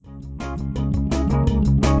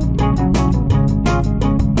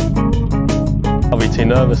I'll be too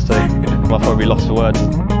nervous to. I'll probably be lost for words.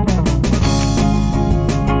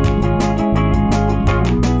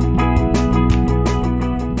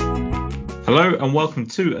 Hello and welcome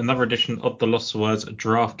to another edition of the Lost for Words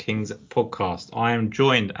DraftKings podcast. I am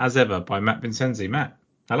joined as ever by Matt Vincenzi. Matt,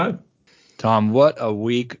 hello. Tom, what a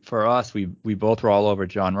week for us. We both were all over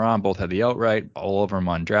John Rahm, both had the outright, all over him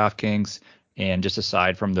on DraftKings. And just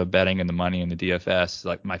aside from the betting and the money and the DFS,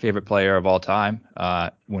 like my favorite player of all time,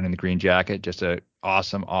 winning the green jacket, just a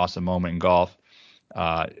awesome moment in golf.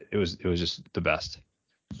 It was just the best.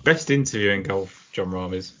 Best interview in golf, John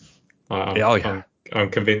Rahm is. I'm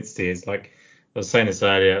convinced he is. Like I was saying this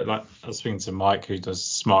earlier, like I was speaking to Mike who does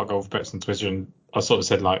smart golf bets on Twitter, and I sort of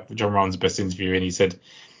said like John Rahm's the best interview, and he said,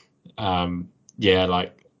 yeah,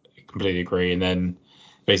 like completely agree. And then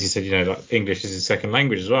basically said, like English is his second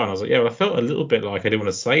language as well. And I was like, yeah, well, I felt a little bit like I didn't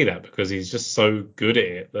want to say that because he's just so good at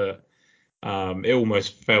it that it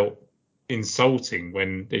almost felt insulting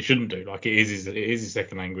when it shouldn't do. Like it is his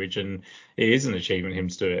second language, and it is an achievement him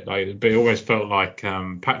to do it. Like, but it almost felt like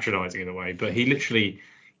patronizing in a way. But he literally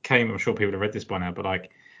came. I'm sure people have read this by now, but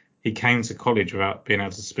like he came to college without being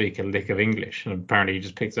able to speak a lick of English, and apparently he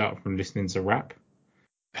just picked it up from listening to rap.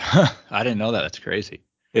 I didn't know that. That's crazy.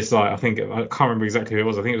 It's like I can't remember exactly who it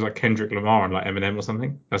was. I think it was like Kendrick Lamar and like Eminem or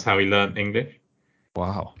something. That's how he learned English.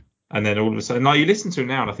 Wow. And then all of a sudden, like you listen to him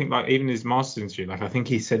now, and I think like even his master's interview, like I think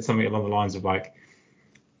he said something along the lines of like,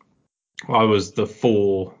 I was the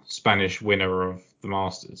 4 Spanish winner of the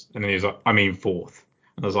Masters, and then he was like, I mean 4th,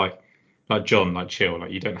 and I was like John, like chill,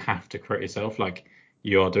 like you don't have to credit yourself, like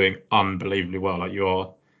you are doing unbelievably well, like you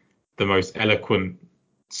are the most eloquent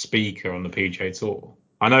speaker on the PGA Tour.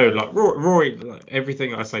 I know, like Rory, like,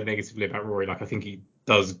 everything I say negatively about Rory, like I think he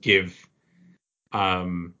does give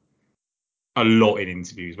a lot in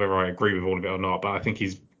interviews, whether I agree with all of it or not, but I think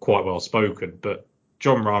he's quite well spoken. But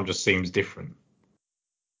John Rahm just seems different.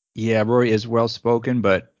 Yeah, Rory is well spoken,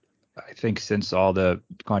 but I think since all the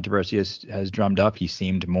controversy has drummed up, he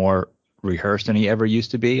seemed more rehearsed than he ever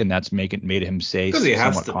used to be, and that's made him say because he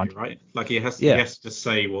has somewhat to be, right? Like he has to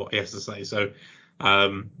say what he has to say. So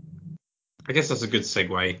I guess that's a good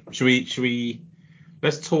segue. Should we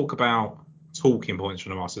let's talk about talking points from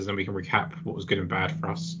the Masters, then we can recap what was good and bad for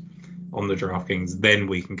us on the DraftKings. Then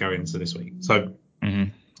we can go into this week. So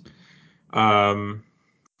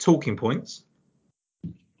talking points.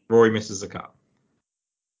 Rory misses the cut.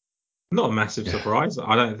 Not a massive surprise.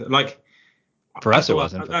 I don't like. For us, it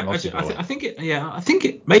wasn't. I think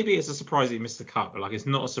it maybe it's a surprise he missed the cut, but like it's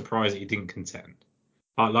not a surprise that he didn't contend.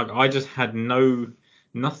 Like I just had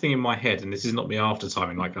nothing in my head, and this is not me after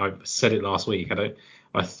timing. Like I said it last week.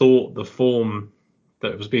 I thought the form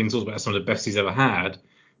that was being talked about as some of the best he's ever had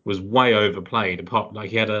was way overplayed. Apart, like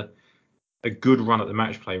he had a good run at the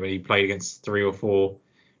match play where he played against 3 or 4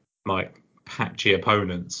 like patchy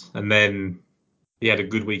opponents, and then he had a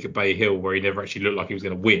good week at Bay Hill where he never actually looked like he was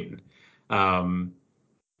going to win.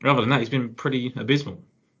 Other than that, he's been pretty abysmal.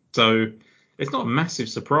 So it's not a massive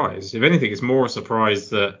surprise. If anything, it's more a surprise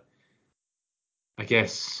that I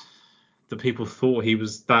guess the people thought he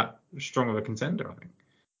was that strong of a contender, I think.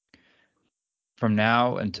 From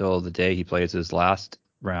now until the day he plays his last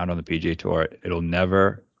round on the PGA Tour, it'll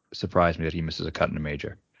never surprise me that he misses a cut in a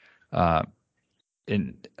major. And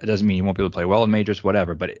it doesn't mean he won't be able to play well in majors,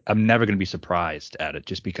 whatever, but I'm never going to be surprised at it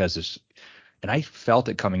just because and I felt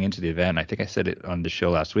it coming into the event. I think I said it on the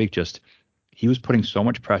show last week, just he was putting so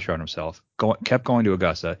much pressure on himself, kept going to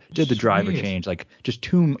Augusta, did the driver change, like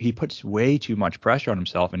he puts way too much pressure on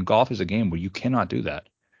himself, and golf is a game where you cannot do that.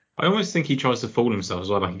 I almost think he tries to fool himself as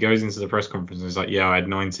well. Like he goes into the press conference and he's like, "Yeah, I had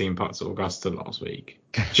 19 putts at Augusta last week,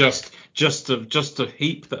 just to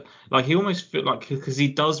heap that." Like he almost feel like because he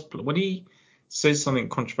does when he says something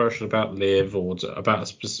controversial about Liv or about a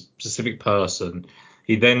specific person,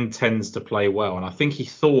 he then tends to play well. And I think he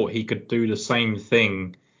thought he could do the same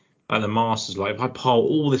thing at the Masters. Like if I pile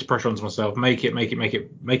all this pressure onto myself, make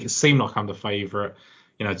it seem like I'm the favourite,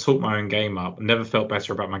 talk my own game up, never felt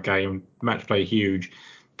better about my game, match play huge,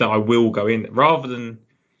 that I will go in rather than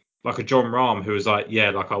like a John Rahm who was like,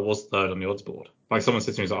 yeah, like I was third on the odds board. Like someone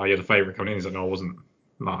said to me, he's like, oh, you're the favourite coming in. He's like, no, I wasn't.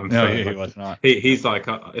 Like, I'm no, third. he was not. He's like,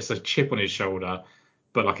 it's a chip on his shoulder,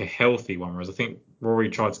 but like a healthy one. Whereas I think Rory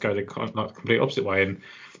tried to go the complete opposite way. And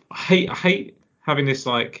I hate having this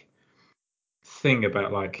like thing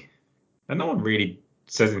about like, and no one really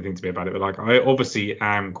says anything to me about it, but like I obviously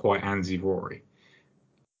am quite anti Rory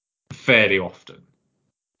fairly often.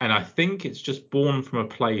 And I think it's just born from a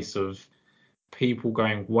place of people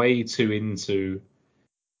going way too into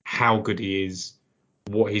how good he is,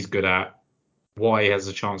 what he's good at, why he has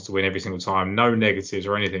a chance to win every single time. No negatives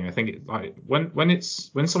or anything. I think when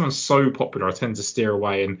someone's so popular, I tend to steer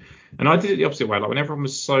away, and I did it the opposite way. Like when everyone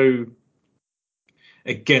was so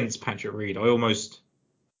against Patrick Reed, I almost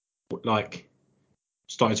like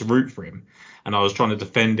started to root for him, and I was trying to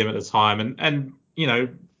defend him at the time, and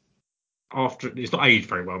after it's not aged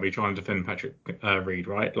very well, but you're trying to defend Patrick Reed,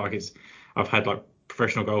 right? Like I've had like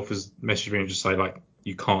professional golfers message me and just say like,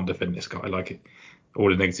 you can't defend this guy, like all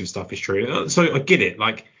the negative stuff is true. So I get it.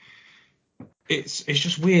 Like it's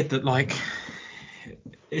just weird that like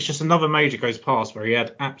it's just another major goes past where he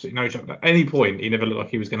had absolutely no chance at any point. He never looked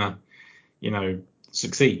like he was gonna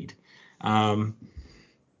succeed. I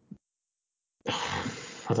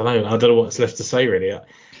don't know. I don't know what's left to say really.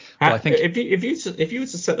 Well, I think if you were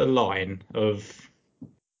to set the line of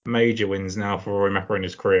major wins now for Rory McIlroy in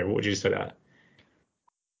his career, what would you set that?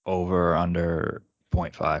 Over under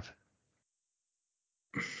 0.5.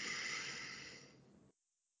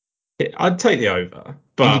 I'd take the over,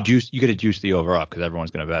 but you got to juice the over up because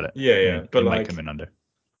everyone's going to bet it. Yeah, but it like, might come in under.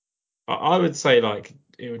 I would say like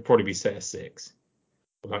it would probably be set at 6,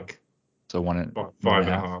 like so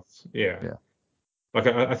 5.5. Yeah. Like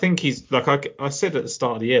I think he's like I said at the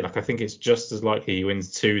start of the year, like I think it's just as likely he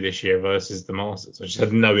wins 2 this year versus the Masters. I just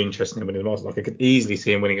had no interest in him winning the Masters. Like I could easily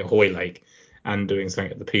see him winning at Hoylake and doing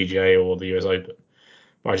something at the PGA or the US Open,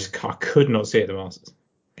 but I could not see it at the Masters.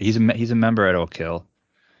 He's a member at Oak Hill.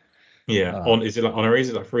 Yeah. Is it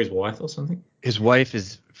like for his wife or something? His wife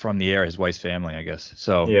is from the area. His wife's family, I guess.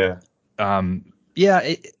 So yeah.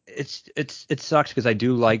 It sucks because I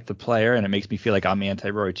do like the player and it makes me feel like I'm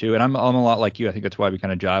anti-Rory too. And I'm a lot like you. I think that's why we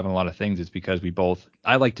kind of jive on a lot of things. It's because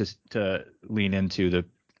I like to lean into the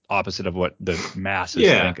opposite of what the masses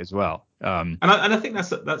think as well. And I think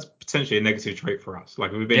that's potentially a negative trait for us.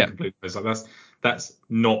 Like we've been completely like that's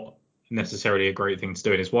not necessarily a great thing to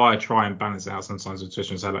do. And it's why I try and balance it out sometimes with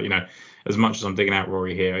Twitter and say like, as much as I'm digging out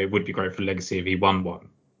Rory here, it would be great for legacy if he won one.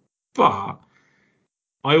 But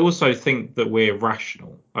I also think that we're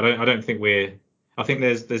rational. I don't think I think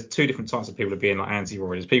there's 2 different types of people of being like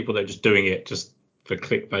anti-Rory. There's people that are just doing it just for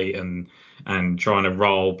clickbait and trying to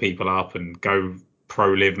roll people up and go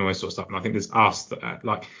pro live and all this sort of stuff. And I think there's us that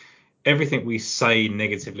like everything we say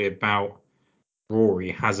negatively about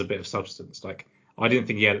Rory has a bit of substance. Like I didn't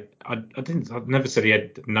think he had. I've never said he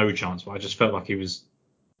had no chance, but I just felt like he was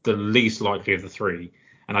the least likely of the 3,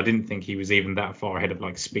 and I didn't think he was even that far ahead of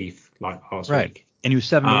like Spieth like last week. And he was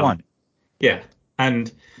 7-1. Yeah,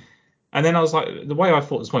 and then I was like, the way I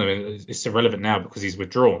thought this morning, it's irrelevant now because he's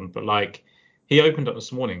withdrawn, but like he opened up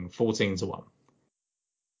this morning 14-1,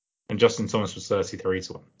 and Justin Thomas was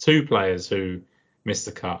 33-1. 2 players who missed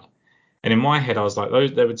the cut, and in my head I was like,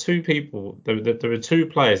 there were 2 people, there were 2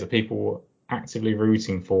 players that people were actively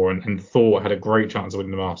rooting for and thought had a great chance of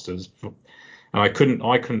winning the Masters, and I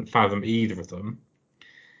couldn't fathom either of them.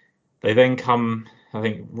 They then come. I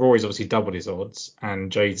think Rory's obviously doubled his odds,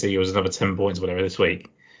 and JT was another 10 points or whatever this week.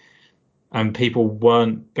 And people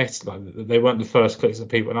weren't better. Like, they weren't the first clicks of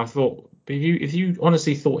people. And I thought, if you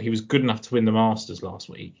honestly thought he was good enough to win the Masters last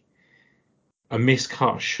week, a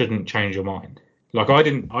miscut shouldn't change your mind. Like I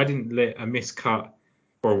didn't let a miscut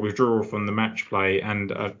or a withdrawal from the match play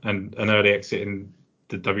and an early exit in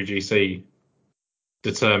the WGC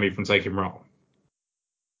deter me from taking roll.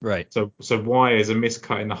 Right. So why is a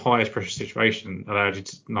miscut in the highest pressure situation allowed you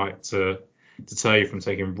to deter you from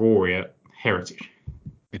taking Rory at Heritage?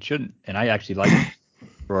 It shouldn't. And I actually like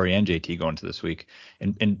Rory and JT going to this week.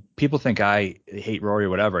 And people think I hate Rory or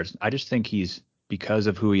whatever. I just think he's, because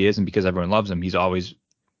of who he is and because everyone loves him, he's always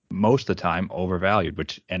most of the time overvalued,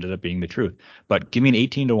 which ended up being the truth. But give me an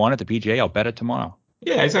 18-1 at the PGA, I'll bet it tomorrow.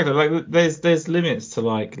 Yeah, exactly. Like there's limits to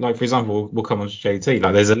like for example, we'll come on to JT.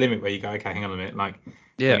 Like there's a limit where you go, okay, hang on a minute, like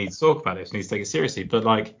we need to talk about this, we need to take it seriously. But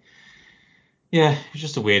like, yeah, it's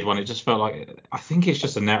just a weird one. It just felt like I think it's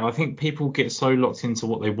just I think people get so locked into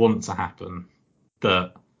what they want to happen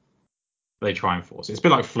that they try and force it. It's a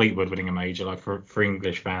bit like Fleetwood winning a major, like for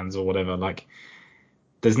English fans or whatever. Like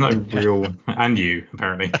there's no real and you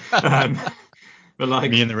apparently. But like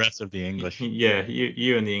me and the rest of the English. Yeah,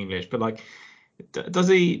 you and the English. But like, does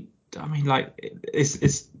he? I mean, like,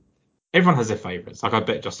 it's everyone has their favourites. Like, I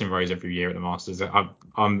bet Justin Rose every year at the Masters.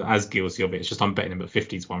 I'm as guilty of it. It's just I'm betting him at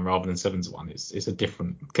 50-1 rather than 7-1. It's a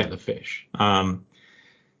different kettle of fish. But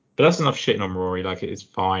that's enough shitting on Rory. Like, it's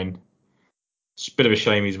fine. It's a bit of a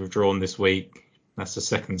shame he's withdrawn this week. That's the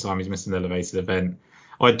second time he's missed an elevated event.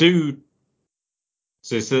 I do.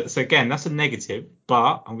 So again, that's a negative,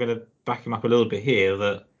 but I'm going to back him up a little bit here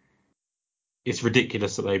that it's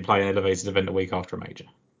ridiculous that they play an elevated event a week after a major.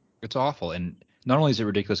 It's awful. And not only is it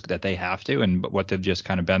ridiculous that they have to, and what they've just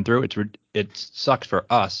kind of been through, it sucks for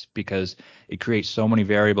us because it creates so many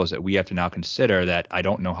variables that we have to now consider that I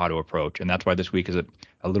don't know how to approach, and that's why this week is a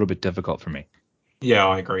little bit difficult for me. Yeah,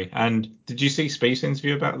 I agree. And did you see Spieth's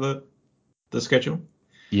interview about the schedule?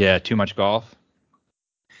 Yeah, too much golf.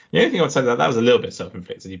 The only thing I'd say that was a little bit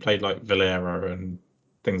self-inflicted. He played like Valero and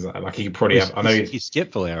things like that. Like he could probably have. I know he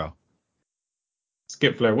skipped Valero.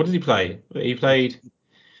 Skip Valero. What did he play? He played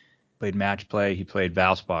match play. He played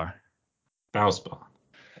Valspar. Valspar,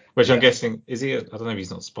 which I'm guessing is he? I don't know if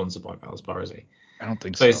he's not sponsored by Valspar, is he? I don't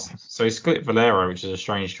think so. So he skipped Valero, which is a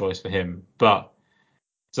strange choice for him. But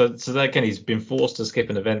so that, again, he's been forced to skip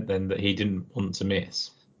an event then that he didn't want to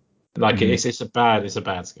miss. Like it's a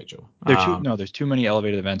bad schedule. There's too many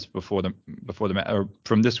elevated events before the or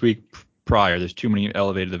from this week prior. There's too many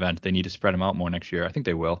elevated events. They need to spread them out more next year. I think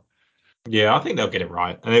they will. Yeah, I think they'll get it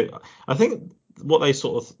right. And I think what they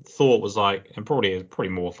sort of thought was like, and probably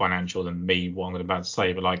more financial than what I'm about to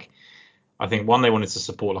say, but like I think one, they wanted to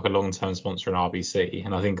support like a long-term sponsor in RBC,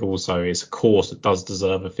 and I think also it's a course that does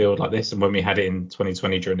deserve a field like this. And when we had it in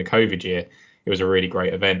 2020 during the COVID year, it was a really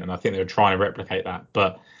great event, and I think they were trying to replicate that.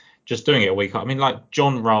 But just doing it a week, I mean, like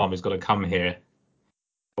John Rahm has got to come here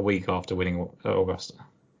a week after winning Augusta.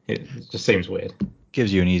 It just seems weird.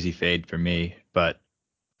 Gives you an easy fade for me, but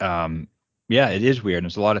yeah, it is weird. And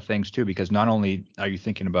there's a lot of things too, because not only are you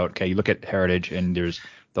thinking about, okay, you look at Heritage and there's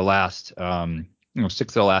the last, 6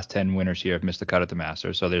 of the last 10 winners here have missed the cut at the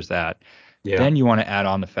Masters. So there's that. Yeah. Then you want to add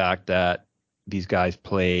on the fact that these guys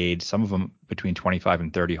played, some of them between 25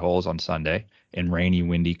 and 30 holes on Sunday in rainy,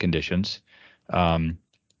 windy conditions.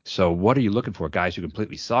 So what are you looking for? Guys who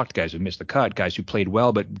completely sucked, guys who missed the cut, guys who played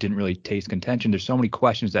well but didn't really taste contention. There's so many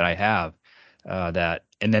questions that I have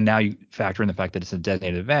and then now you factor in the fact that it's a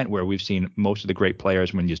designated event where we've seen most of the great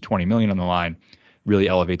players, when there's 20 million on the line, really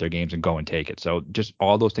elevate their games and go and take it. So just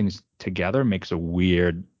all those things together makes a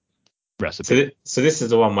weird recipe. So this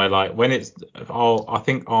is the one where, like, when I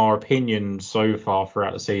think our opinion so far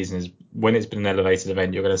throughout the season is when it's been an elevated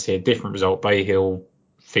event, you're going to see a different result, Bay Hill,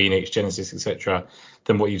 Phoenix, Genesis, etc.,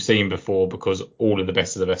 than what you've seen before, because all of the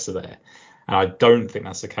best are there. And I don't think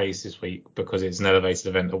that's the case this week, because it's an elevated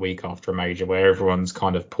event a week after a major where everyone's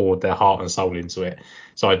kind of poured their heart and soul into it.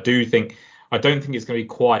 So I don't think it's going to be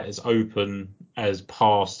quite as open as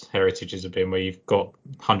past heritages have been, where you've got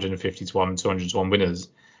 150 to 1, 200 to 1 winners.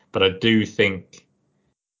 But I do think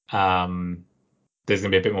there's going to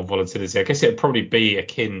be a bit more volatility. I guess it'd probably be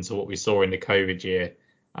akin to what we saw in the COVID year,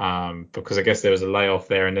 because I guess there was a layoff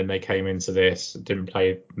there, and then they came into this, didn't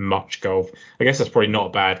play much golf. I guess that's probably not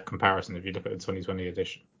a bad comparison if you look at the 2020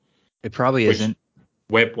 edition. It probably isn't.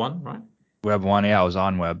 Web 1, right? Web 1, yeah, I was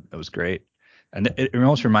on Web. It was great. And it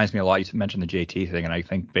almost reminds me a lot. You mentioned the JT thing, and I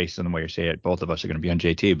think based on the way you say it, both of us are going to be on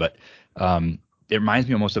JT. But it reminds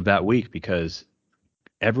me almost of that week, because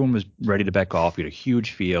everyone was ready to bet golf. We had a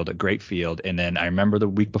huge field, a great field. And then I remember the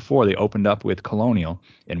week before they opened up with Colonial,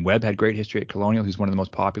 and Webb had great history at Colonial. He's one of the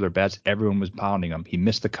most popular bets. Everyone was pounding him. He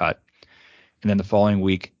missed the cut. And then the following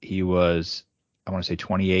week, he was, I want to say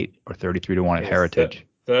 28 or 33 to 1 at Heritage.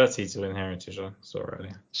 30 to win Heritage, I saw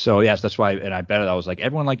already. So, yes, that's why. And I bet it. I was like,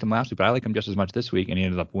 everyone liked him last week, but I like him just as much this week. And he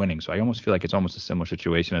ended up winning. So I almost feel like it's almost a similar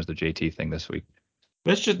situation as the JT thing this week.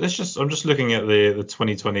 I'm just looking at the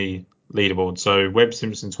 2020 leaderboard. So Webb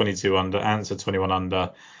Simpson 22 under, Answer 21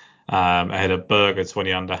 under, ahead of Berger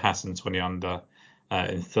 20 under, Hassan 20 under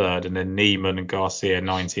in third, and then Neiman and Garcia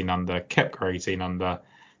 19 under, Koepka 18 under,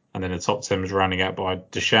 and then the top 10 was rounding out by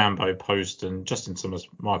DeChambeau, Poston, Justin Thomas,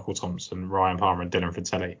 Michael Thompson, Ryan Palmer, and Dylan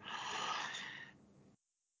Fratelli.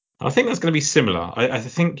 I think that's going to be similar. I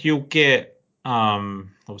think you'll get.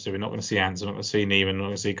 Obviously, we're not going to see Answer, not going to see Neiman, not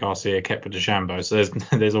going to see Garcia, Koepka, DeChambeau. So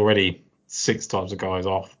there's already 6 types of guys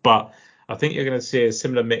off. But I think you're going to see a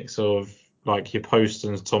similar mix of like your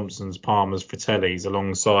Postons, Thompsons, Palmers, Fratellis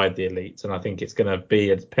alongside the elites. And I think it's going to be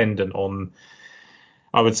dependent on,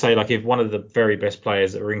 I would say, like if one of the very best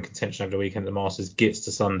players that were in contention over the weekend at the Masters gets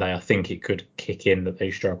to Sunday, I think it could kick in that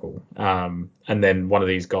they struggle. And then one of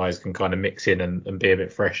these guys can kind of mix in and be a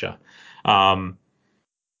bit fresher.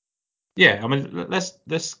 Yeah, I mean,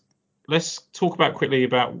 let's talk about quickly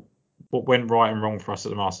about what went right and wrong for us at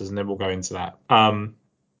the Masters, and then we'll go into that.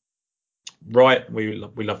 Right, we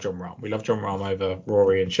love John Rahm. We love John Rahm over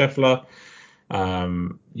Rory and Scheffler.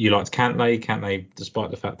 You liked Cantlay,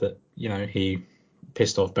 despite the fact that he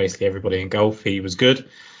pissed off basically everybody in golf. He was good. It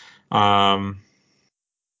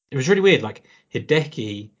was really weird. Like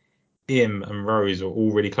Hideki, Im, and Rose were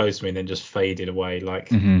all really close to me, and then just faded away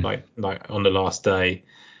like on the last day.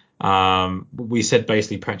 We said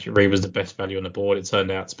basically Patrick Reed was the best value on the board. It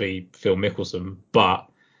turned out to be Phil Mickelson, but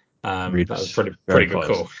Reed That was was pretty very good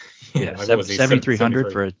close. call. Yeah, like, what was he,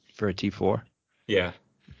 7,300 for a T4. Yeah,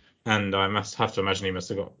 and I must have to imagine he must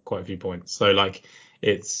have got quite a few points. So like,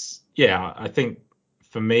 I think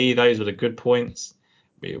for me those were the good points.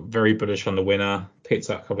 Very bullish on the winner. Picked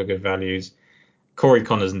up a couple of good values. Corey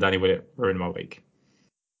Connors and Danny Willett ruined my week.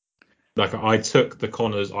 Like, I took the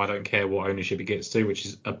Connors, I don't care what ownership he gets to, which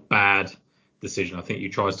is a bad decision. I think you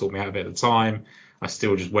tried to talk me out of it at the time. I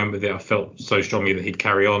still just went with it. I felt so strongly that he'd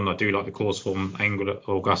carry on. I do like the course form angle at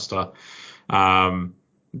Augusta.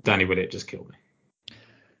 Danny Willett just killed me.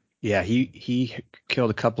 Yeah, he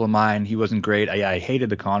killed a couple of mine. He wasn't great. I hated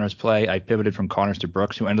the Connors play. I pivoted from Connors to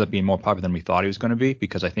Brooks, who ended up being more popular than we thought he was going to be,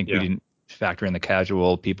 because I think we didn't factor in the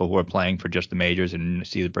casual people who are playing for just the majors and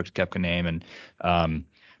see the Brooks Koepka name. And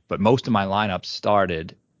but most of my lineups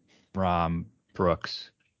started Rahm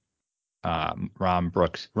Cantlay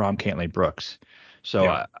Brooks.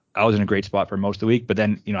 So I was in a great spot for most of the week. But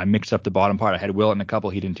then, I mixed up the bottom part. I had Willett in a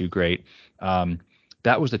couple. He didn't do great.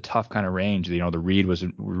 That was a tough kind of range. The Reed was,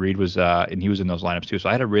 and he was in those lineups too. So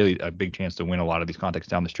I had a big chance to win a lot of these contacts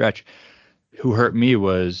down the stretch. Who hurt me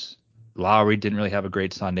was Lowry didn't really have a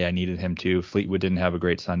great Sunday. I needed him to. Fleetwood didn't have a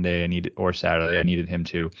great Sunday. Or Saturday. I needed him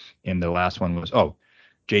to. And the last one was,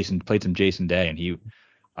 Jason played some Jason Day, and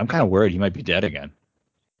I'm kind of worried he might be dead again.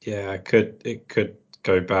 Yeah, it could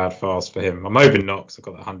go bad fast for him. I'm hoping not, because I've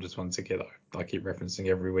got that hundreds one ticket that I keep referencing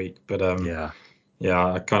every week. But I kind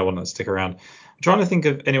of want that to stick around. I'm trying to think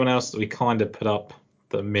of anyone else that we kind of put up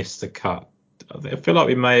that missed the cut. I feel like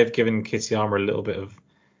we may have given Kitayama a little bit of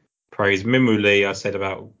praise. Minwoo Lee, I said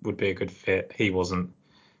about would be a good fit. He wasn't.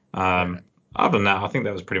 Other than that, I think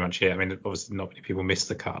that was pretty much it. I mean, obviously not many people missed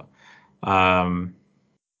the cut.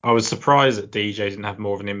 I was surprised that DJ didn't have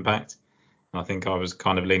more of an impact. I think I was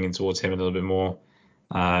kind of leaning towards him a little bit more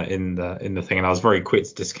in the thing, and I was very quick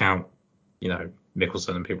to discount,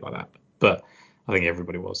 Mickelson and people like that. But I think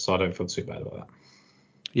everybody was, so I don't feel too bad about that.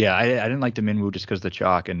 Yeah, I didn't like the Minwoo just because of the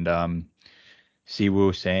chalk, and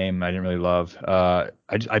Siwoo, same. I didn't really love. I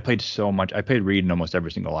played so much. I played Reed in almost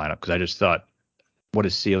every single lineup because I just thought what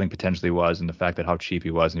his ceiling potentially was, and the fact that how cheap he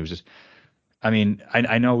was, and he was just. I mean,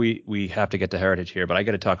 I know we have to get to Heritage here, but I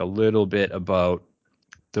got to talk a little bit about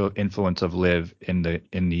the influence of Liv in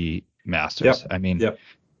the Masters. I mean,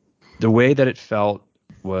 the way that it felt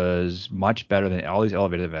was much better than all these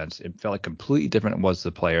elevated events. It felt like completely different it was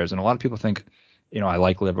the players. And a lot of people think, I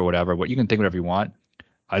like Liv or whatever. What you can think whatever you want.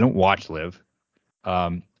 I don't watch Liv.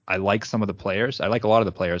 I like some of the players. I like a lot of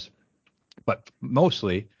the players, but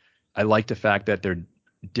mostly I like the fact that they're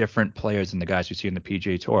different players than the guys we see in the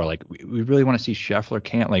PGA Tour. Like we really want to see Scheffler,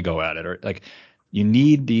 Cantlay go at it, or like you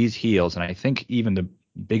need these heels. And I think even the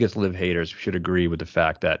biggest Liv haters should agree with the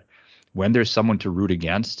fact that when there's someone to root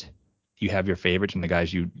against, you have your favorites and the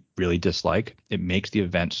guys you really dislike. It makes the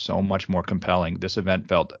event so much more compelling. This event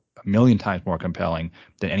felt a million times more compelling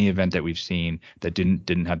than any event that we've seen that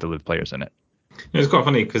didn't have the Liv players in it. It's quite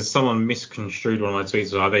funny because someone misconstrued one of my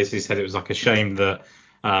tweets. I basically said it was like a shame that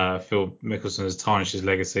Phil Mickelson has tarnished his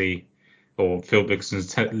legacy, or Phil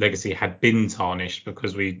Mickelson's legacy had been tarnished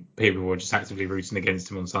because people were just actively rooting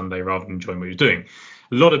against him on Sunday rather than enjoying what he was doing.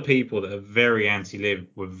 A lot of people that are very anti-Liv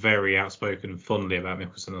were very outspoken and fondly about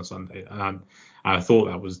Mickelson on Sunday. And I thought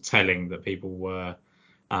that was telling that people were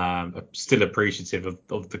still appreciative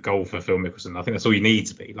of the golfer Phil Mickelson. I think that's all you need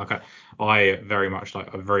to be. Like I very much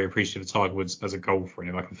I'm very appreciative of Tiger Woods as a golfer, and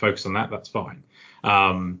if I can focus on that, that's fine.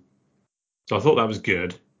 So I thought that was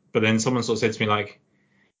good. But then someone sort of said to me like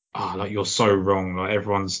you're so wrong. Like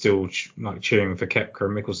everyone's still cheering for Koepka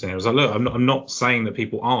and Mickelson. I was like, look, I'm not saying that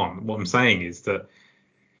people aren't. What I'm saying is that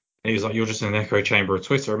he was like, you're just in an echo chamber of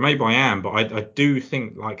Twitter. And maybe I am, but I do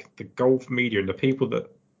think like the golf media and the people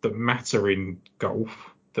that matter in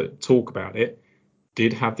golf that talk about it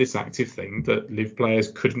did have this active thing that Liv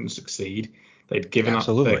players couldn't succeed. They'd given up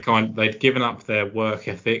they'd given up their work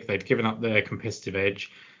ethic. They'd given up their competitive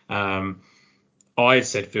edge. I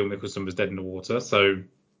said Phil Mickelson was dead in the water, so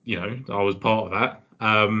I was part of that.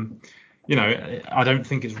 I don't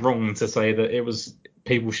think it's wrong to say that it was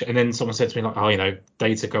people. And then someone said to me like,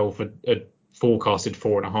 Data Golf had forecasted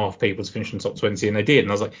 4.5 people to finish in the top 20, and they did. And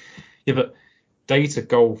I was like, yeah, but Data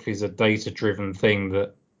Golf is a data-driven thing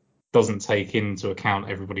that doesn't take into account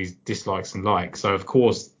everybody's dislikes and likes. So of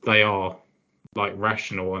course they are like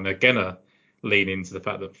rational, and they're gonna lean into the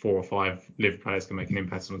fact that 4 or 5 Liv players can make an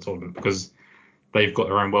impact on the tournament because they've got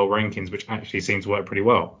their own world rankings, which actually seem to work pretty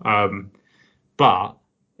well. But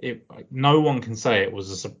no one can say it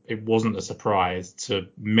wasn't a surprise to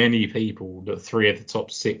many people that 3 of the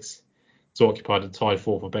top 6 to occupy the tied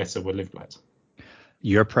 4th or better were Liv players.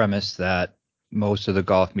 Your premise that most of the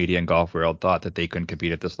golf media and golf world thought that they couldn't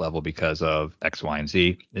compete at this level because of X, Y, and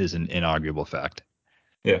Z is an inarguable fact.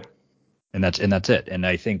 Yeah. And that's it. And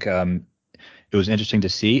I think it was interesting to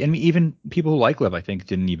see. And even people who like Liv, I think,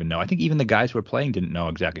 didn't even know. I think even the guys who were playing didn't know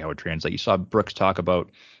exactly how it translates. You saw Brooks talk about,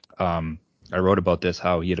 I wrote about this,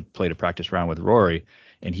 how he had played a practice round with Rory.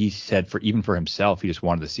 And he said even for himself, he just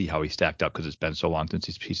wanted to see how he stacked up because it's been so long since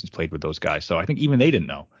he's played with those guys. So I think even they didn't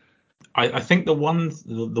know. I think the one,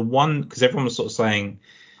 because everyone was sort of saying,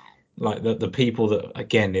 like, the people that,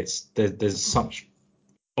 again, there's such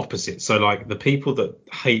opposite. So like the people that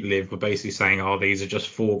hate Liv were basically saying, oh, these are just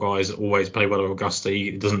four guys that always play well at Augusta.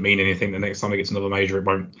 It doesn't mean anything. The next time it gets another major,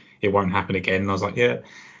 it won't happen again. And I was like, yeah,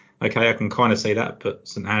 okay, I can kind of see that. But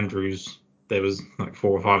St Andrews, there was like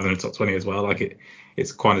 4 or 5 of them in the top 20 as well. Like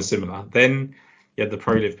it's kind of similar. Then you had the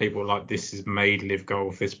Pro Liv people like, this has made Liv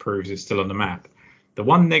golf. This proves it's still on the map. The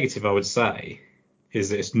one negative I would say is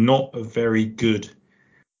that it's not a very good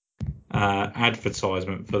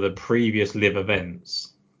advertisement for the previous Liv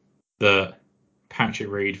events that Patrick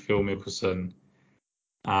Reed, Phil Mickelson,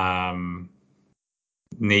 Neiman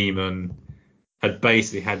had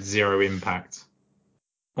basically had zero impact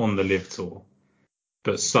on the Liv Tour,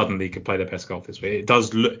 but suddenly could play their best golf this week.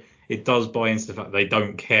 It does buy into the fact they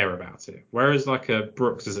don't care about it. Whereas like a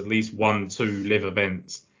Brooks has at least 1-2 Liv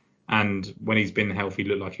events, and when he's been healthy,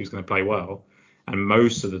 looked like he was going to play well. And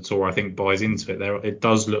most of the tour, I think, buys into it. It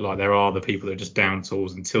does look like there are the people that are just down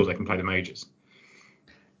tools until they can play the majors.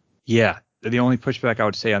 Yeah, the only pushback I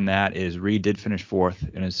would say on that is Reed did finish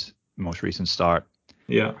 4th in his most recent start.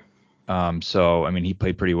 Yeah. So, I mean, he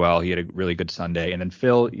played pretty well. He had a really good Sunday. And then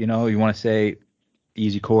Phil, you want to say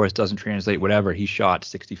easy course doesn't translate, whatever. He shot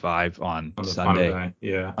 65 on the Sunday. Final day.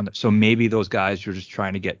 Yeah. So maybe those guys are just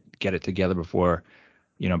trying to get it together before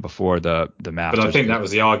the Masters. But I think that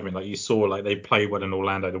was the argument. Like you saw, like they played well in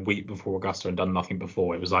Orlando the week before Augusta and done nothing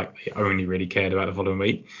before. It was like they only really cared about the following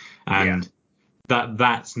week. And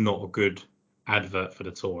that's not a good advert for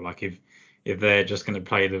the tour. Like if they're just going to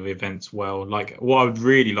play the events well, like what I would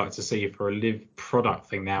really like to see for a Liv product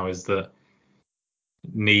thing now is that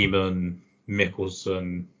Neiman,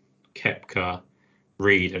 Mickelson, Koepka,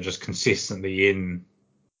 Reed are just consistently in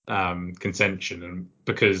contention, and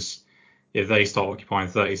because if they start occupying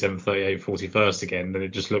 37th, 38th, 41st again, then it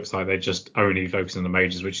just looks like they're just only focusing on the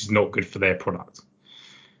majors, which is not good for their product.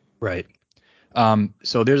 Right.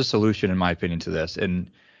 So there's a solution, in my opinion, to this.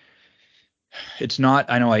 And it's not,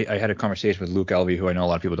 I know I had a conversation with Luke Elvey, who I know a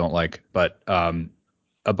lot of people don't like, but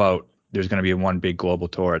about there's going to be one big global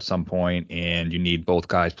tour at some point, and you need both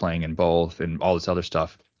guys playing in both and all this other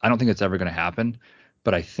stuff. I don't think it's ever going to happen,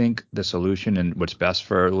 but I think the solution and what's best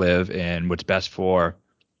for Liv and what's best for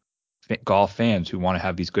golf fans who want to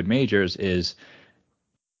have these good majors is,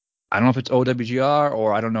 I don't know if it's OWGR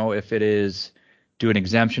or I don't know if it is do an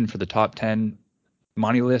exemption for the top 10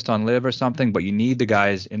 money list on Liv or something, but you need the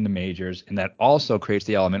guys in the majors, and that also creates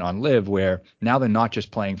the element on Liv where now they're not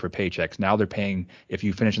just playing for paychecks. Now they're paying, if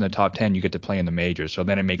you finish in the top 10, you get to play in the majors. So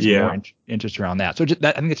then it makes more interest around that. So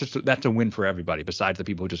I think that's a win for everybody besides the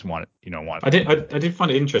people who just want it. I did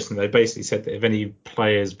find it interesting. They basically said that if any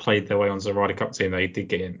players played their way onto the Ryder Cup team, they did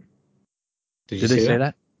get in. Did they say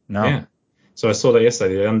that? No. Yeah. So I saw that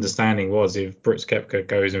yesterday. The understanding was if Brooks Koepka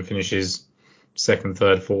goes and finishes 2nd,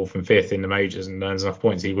 3rd, 4th, and 5th in the majors and earns enough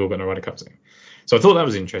points, he will get a Ryder Cup team. So I thought that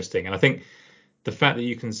was interesting. And I think the fact that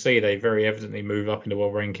you can see they very evidently move up in the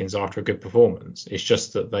world rankings after a good performance, it's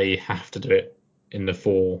just that they have to do it in the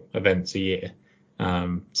 4 events a year.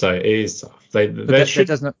 So it is tough.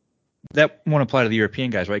 That won't apply to the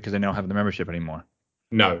European guys, right? Because they don't have the membership anymore.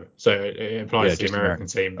 No. So it applies to the American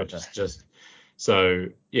team, but just so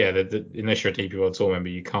yeah, unless you're a DP World Tour member,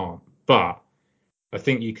 you can't. But I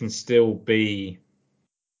think you can still be.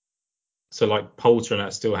 So like Poulter and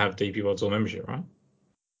that still have DP World Tour membership, right?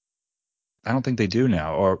 I don't think they do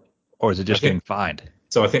now, or is it just getting fined?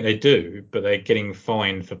 So I think they do, but they're getting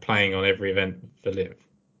fined for playing on every event for Liv,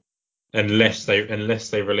 unless they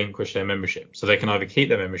relinquish their membership. So they can either keep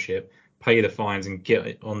their membership, pay the fines, and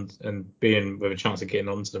get on and be in with a chance of getting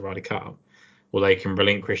onto the Ryder Cup, or they can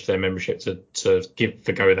relinquish their membership to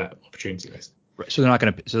forgo that opportunity. Basically. Right. So they're not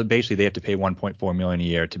going to. So basically, they have to pay $1.4 million a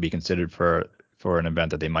year to be considered for an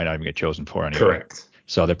event that they might not even get chosen for anyway. Correct.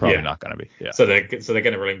 So they're probably not going to be. Yeah. So they're going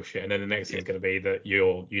to relinquish it, and then the next thing is going to be that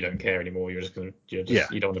you don't care anymore. You don't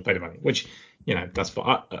want to pay the money, which that's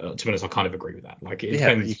fine. To be honest, I kind of agree with that. Like it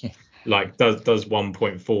depends. Like does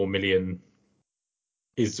 1.4 million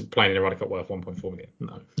is playing in the Ryder Cup worth 1.4 million?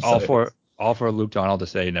 No. All for Luke Donald to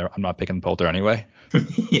say no, I'm not picking Poulter anyway.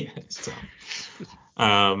 Yeah. It's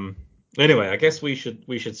tough. Anyway, I guess we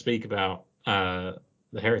should speak about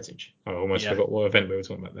the Heritage. I almost forgot what event we were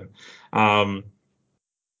talking about then.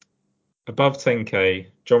 Above 10k,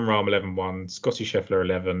 John Rahm 11-1, Scotty Scheffler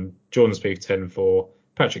 11, Jordan Spieth 10-4,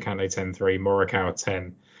 Patrick Cantlay 10-3, Morikawa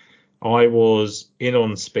 10. I was in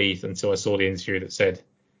on Spieth until I saw the interview that said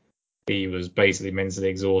he was basically mentally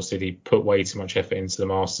exhausted. He put way too much effort into the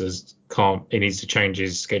Masters. He needs to change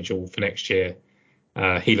his schedule for next year.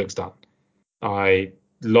 He looks done. I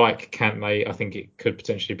like Cantlay. I think it could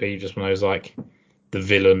potentially be just one of those like the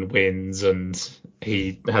villain wins, and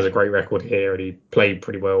he has a great record here, and he played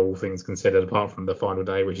pretty well, all things considered, apart from the final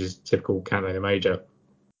day, which is typical Cantlay in a major.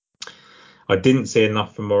 I didn't see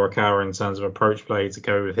enough from Morikawa in terms of approach play to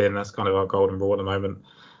go with him. That's kind of our golden rule at the moment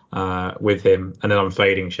with him. And then I'm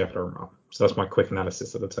fading Scheffler and Rahm. So that's my quick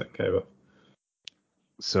analysis of the 10K.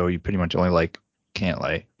 So you pretty much only like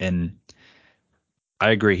Cantlay, and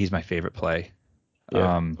I agree he's my favorite play.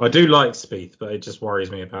 Yeah, I do like Spieth, but it just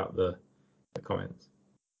worries me about the comments.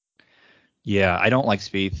 Yeah, I don't like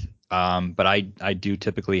Spieth, but I do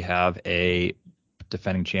typically have a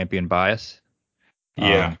defending champion bias.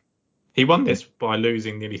 Yeah. He won this by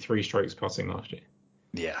losing nearly 3 strokes putting last year.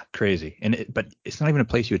 Yeah, crazy. But it's not even a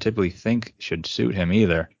place you would typically think should suit him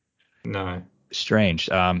either. No. Strange.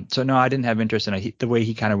 So no, I didn't have interest in the way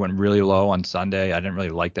he kind of went really low on Sunday. I didn't really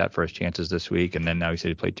like that for his chances this week. And then now he said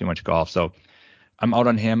he played too much golf. So I'm out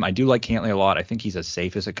on him. I do like Cantlay a lot. I think he's as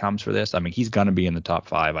safe as it comes for this. I mean, he's going to be in the top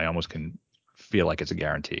 5. I almost can feel like it's a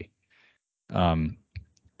guarantee.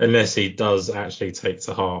 Unless he does actually take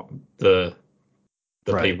to heart the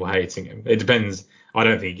people hating him. It depends. I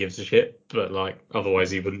don't think he gives a shit, but like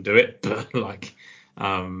otherwise he wouldn't do it. But like,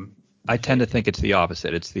 I tend to think it's the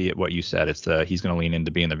opposite. It's what you said. It's he's going to lean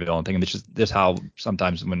into being the villain thing. And this how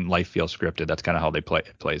sometimes when life feels scripted, that's kind of how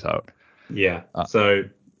it plays out. Yeah. So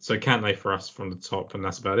Cantlay for us from the top, and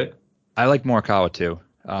that's about it. I like Morikawa too.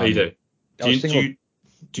 You do.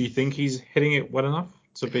 Do you think he's hitting it well enough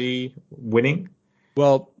to be winning?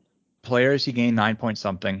 Well, players he gained 9 point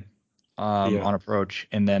something on approach,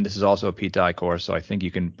 and then this is also a Pete Dye course, so I think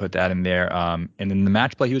you can put that in there. And then the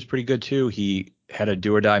match play, he was pretty good too. He had a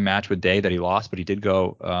do or die match with Day that he lost, but he did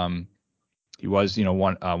go. He was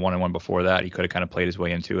 1-1 before that. He could have kind of played his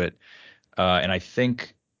way into it, and I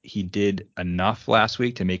think he did enough last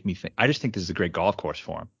week to make me think. I just think this is a great golf course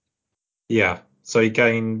for him. Yeah. So he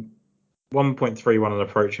gained 1.31 on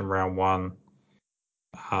approach in round 1,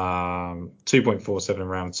 2.47 in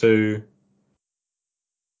round 2.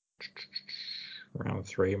 Round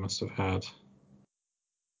 3 must have had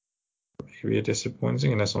maybe a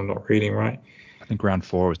disappointing, unless I'm not reading right. I think round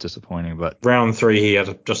 4 was disappointing, but round 3 he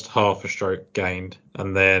had just half a stroke gained,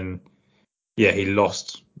 and then he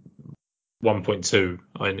lost 1.2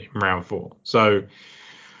 in round 4. So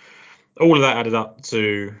all of that added up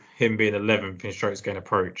to him being 11th in strokes gained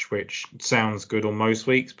approach, which sounds good on most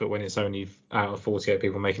weeks, but when it's only out of 48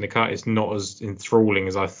 people making the cut, it's not as enthralling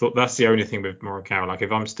as I thought. That's the only thing with Morikawa. Like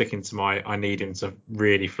if I'm sticking to I need him to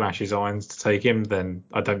really flash his irons to take him, then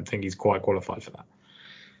I don't think he's quite qualified for that.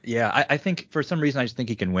 Yeah, I think for some reason I just think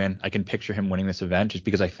he can win. I can picture him winning this event just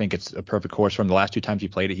because I think it's a perfect course for him. The last 2 times he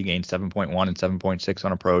played it, he gained 7.1 and 7.6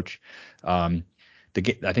 on approach. I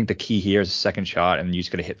think the key here is the second shot, and you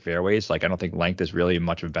just got to hit fairways. Like I don't think length is really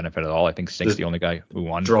much of a benefit at all. I think Sink's the only guy who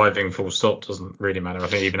won. Driving full stop doesn't really matter. I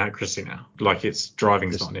think even accuracy now, like it's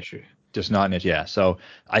driving's not an issue. Just not an issue. Yeah. So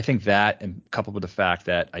I think that, and coupled with the fact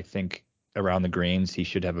that I think around the greens he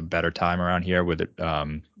should have a better time around here with it.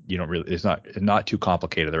 It's not too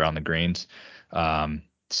complicated around the greens.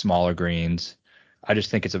 Smaller greens. I just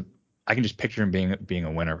think I can just picture him being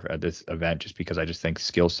a winner at this event just because I just think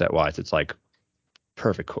skill set wise it's like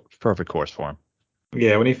perfect course for him.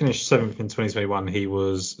 Yeah, when he finished 7th in 2021, he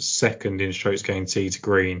was 2nd in strokes gained tee to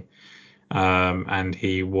green, and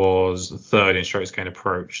he was 3rd in strokes gained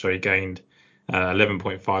approach. So he gained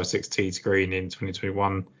 11.56 tee to green in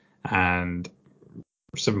 2021 and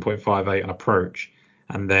 7.58 on approach.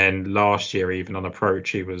 And then last year, even on approach,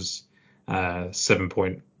 he was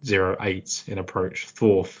 7.08 in approach,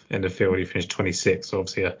 4th in the field. He finished 26th, so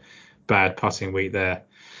obviously a bad putting week there.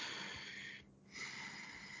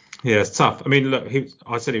 Yeah, it's tough. I mean, look,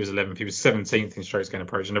 I said he was 11th. He was 17th in strokes gained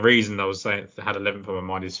approach. And the reason I was saying I had 11th on my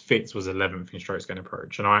mind is Fitz was 11th in strokes gained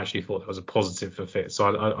approach. And I actually thought that was a positive for Fitz.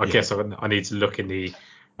 So I guess I need to look in the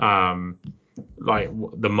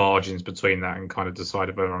the margins between that and kind of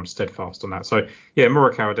decide whether I'm steadfast on that. So, yeah,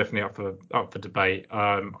 Morikawa definitely up for debate.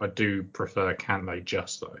 I do prefer Cantlay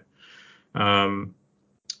just though.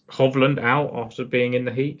 Hovland out after being in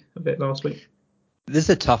the heat a bit last week. This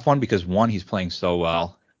is a tough one because one, he's playing so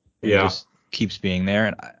well. And just keeps being there.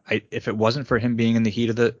 And if it wasn't for him being in the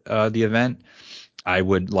heat of the event, I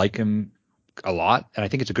would like him a lot, and I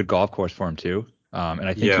think it's a good golf course for him too. And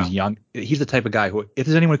I think Yeah. he's young. He's the type of guy who, if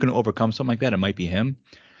there's anyone who can overcome something like that, it might be him.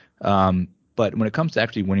 But when it comes to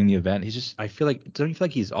actually winning the event, I feel like, don't you feel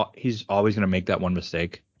like he's always going to make that one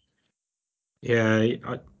mistake? Yeah,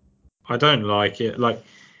 I don't like it. Like,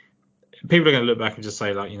 people are going to look back and just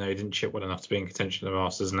say, like, he didn't chip well enough to be in contention of the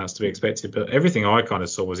Masters, and that's to be expected. But everything I kind of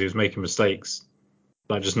saw was he was making mistakes,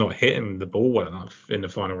 like just not hitting the ball well enough in the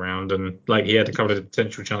final round, and like he had a couple of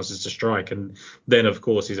potential chances to strike, and then of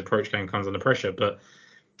course his approach game comes under pressure.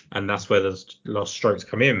 And that's where the lost strokes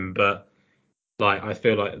come in. But like, I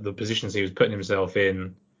feel like the positions he was putting himself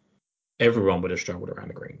in, everyone would have struggled around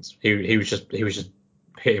the greens. He was just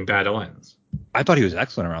hitting bad irons. I thought he was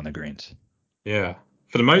excellent around the greens. Yeah,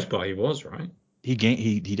 for the most part he was, right. He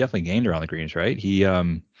definitely gained around the greens, right?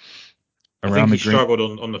 I think he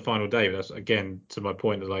struggled on the final day. But that's again to my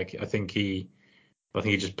point. Like, I think he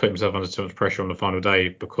just put himself under too much pressure on the final day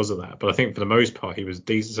because of that. But I think for the most part he was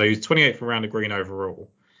decent. So he was 28th around the green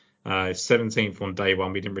overall. 17th on day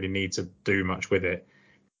one. We didn't really need to do much with it.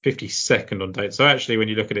 52nd on day. So actually, when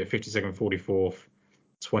you look at it, 52nd, 44th,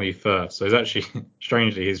 21st. So it's actually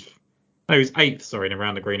strangely he was 8th. Sorry, in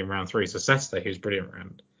around the green in round 3. So Saturday he was brilliant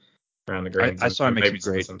around the greens. I saw him make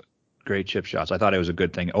some great chip shots. I thought it was a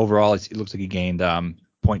good thing. Overall, it looks like he gained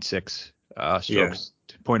 0.6 strokes,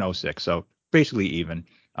 0.06. So basically even.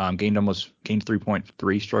 Gained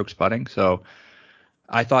 3.3 strokes putting. So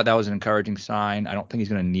I thought that was an encouraging sign. I don't think he's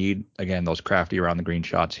going to need, again, those crafty around the green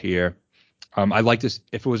shots here. I like this.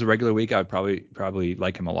 If it was a regular week, I would probably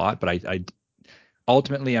like him a lot. But I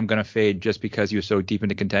ultimately I'm going to fade just because he was so deep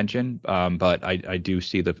into contention. But I do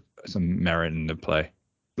see some merit in the play.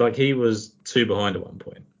 Like, he was 2 behind at one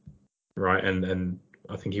point, right? And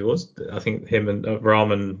I think him and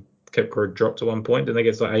Rahman Koepka dropped at one point. Didn't they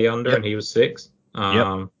get like 8 under, Yep. and he was 6?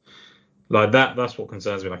 Like that's what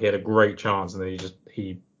concerns me. Like, he had a great chance and then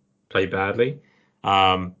he played badly.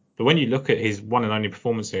 But when you look at his one and only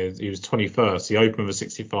performance here, he was 21st. He opened with a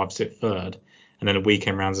 65, sit third, and then a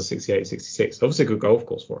weekend rounds of 68, 66. Obviously a good golf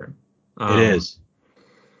course for him. It is.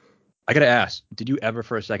 I got to ask, did you ever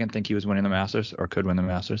for a second think he was winning the Masters or could win the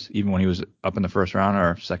Masters, even when he was up in the first round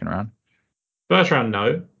or second round? First round,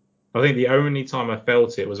 no. I think the only time I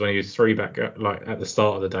felt it was when he was 3 back, like at the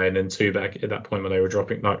start of the day, and then 2 back at that point when they were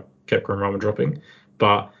dropping, like Koepka and Rahman dropping.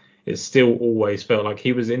 But it still always felt like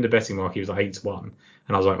he was in the betting market. He was like 8-1,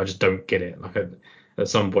 and I was like, I just don't get it. Like, at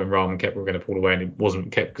some point, Rahman and Koepka were going to pull away, and it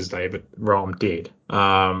wasn't Koepka's day, but Rahman did.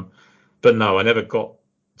 But no, I never got.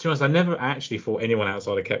 To be honest, I never actually thought anyone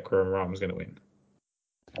outside of Koepka and Rahman was going to win.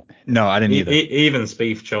 No, I didn't either. Even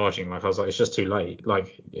Spieth charging, like, I was like, it's just too late.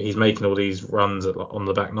 Like, he's making all these runs on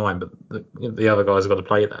the back 9, but the other guys have got to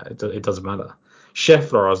play that. It doesn't matter.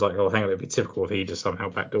 Scheffler, I was like, oh, hang on, it'd be typical if he just somehow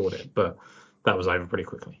backdoored it, but that was over pretty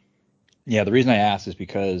quickly. Yeah, the reason I asked is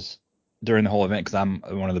because during the whole event, because I'm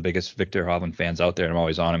one of the biggest Victor Hovland fans out there, and I'm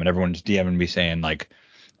always on him, and everyone's DMing me saying like,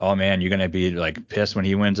 oh man, you're gonna be like pissed when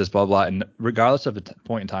he wins this, blah blah. And regardless of the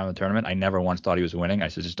point in time of the tournament, I never once thought he was winning. I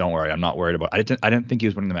said, just don't worry, I'm not worried about it. I didn't think he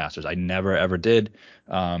was winning the Masters. I never ever did.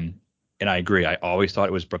 And I agree. I always thought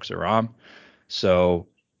it was Brooks or Rahm. So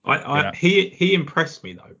he impressed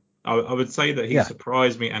me though. I would say that he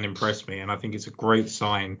surprised me and impressed me, and I think it's a great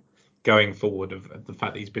sign going forward of the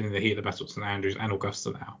fact that he's been in the heat of the battle at St Andrews and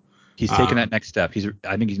Augusta now. He's taken that next step.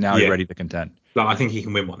 I think he's now ready to contend. Like, I think he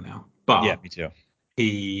can win one now. But yeah, me too.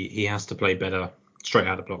 He has to play better straight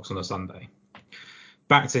out of blocks on a Sunday.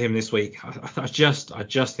 Back to him this week. I just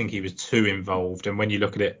think he was too involved. And when you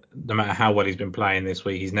look at it, no matter how well he's been playing this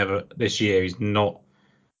week, he's not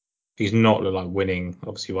looked like winning.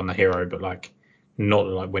 Obviously won the Hero, but like not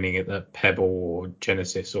looked like winning at the Pebble or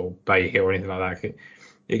Genesis or Bay Hill or anything like that.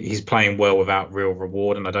 He's playing well without real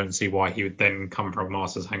reward, and I don't see why he would then come from a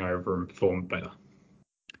Masters hangover and perform better.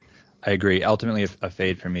 I agree. Ultimately a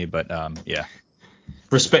fade for me, but yeah.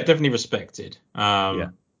 Definitely respected. Yeah.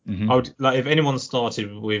 Mm-hmm. I would, like, if anyone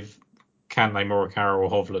started with Cantlay, Morikawa, or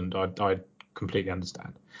Hovland, I'd completely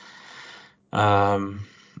understand.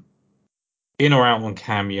 In or out on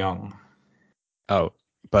Cam Young? Oh,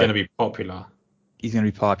 but going to be popular. He's going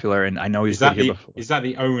to be popular, and I know he's good here before. Is that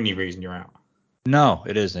the only reason you're out? No,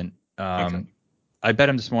 it isn't. Okay. I bet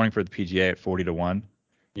him this morning for the PGA at 40-1.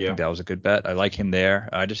 Yeah. I think that was a good bet. I like him there.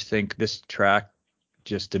 I just think this track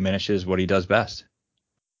just diminishes what he does best.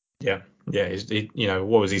 Yeah. What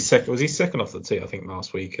was he second? Was he second off the tee? I think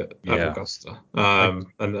last week at Augusta. And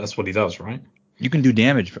that's what he does, right? You can do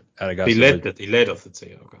damage at Augusta. He led off the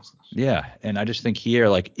tee at Augusta. Yeah, and I just think here,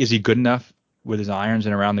 like, is he good enough with his irons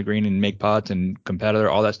and around the green and make putts and competitor,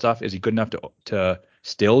 all that stuff? Is he good enough to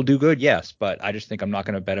still do good, yes, but I just think I'm not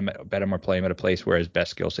going to bet him or play him at a place where his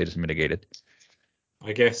best skill set is mitigated.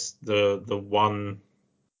 I guess the one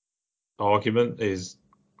argument is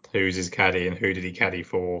who's his caddy and who did he caddy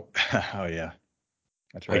for? Oh yeah,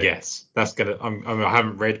 that's right. I guess that's gonna. I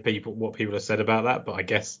haven't read what people have said about that, but I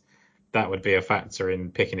guess that would be a factor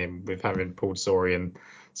in picking him with having Paul Sorey and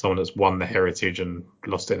someone that's won the Heritage and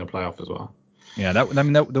lost it in a playoff as well. Yeah,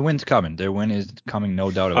 the win's coming. Their win is coming, no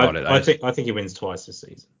doubt about it. I think he wins twice this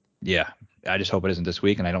season. Yeah, I just hope it isn't this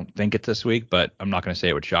week, and I don't think it's this week. But I'm not going to say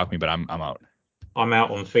it would shock me. But I'm out. I'm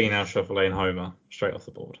out on Finau, Schauffele, and Homer straight off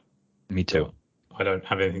the board. Me too. I don't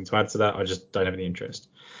have anything to add to that. I just don't have any interest.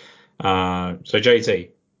 So JT,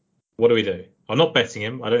 what do we do? I'm not betting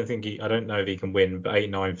him. I don't know if he can win, but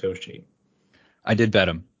 8-9 feels cheap. I did bet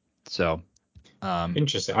him, so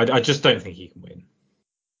interesting. I just don't think he can win.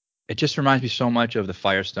 It just reminds me so much of the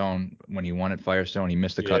Firestone when he won at Firestone. He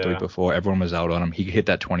missed the cut the week before. Everyone was out on him. He hit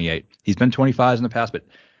that 28. He's been 25s in the past, but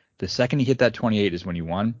the second he hit that 28 is when he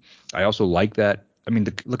won. I also like that. I mean,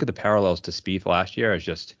 look at the parallels to Spieth last year. It's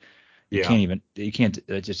just you can't.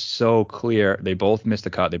 It's just so clear. They both missed the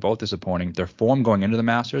cut. They're both disappointing. Their form going into the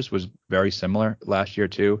Masters was very similar last year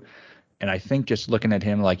too. And I think just looking at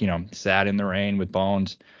him like, sat in the rain with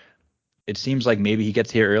bones, it seems like maybe he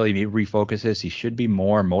gets here early, maybe refocuses. He should be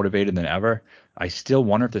more motivated than ever. I still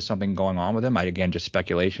wonder if there's something going on with him. Again, just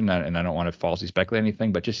speculation, and I don't want to falsely speculate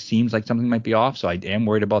anything, but just seems like something might be off. So I am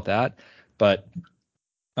worried about that. But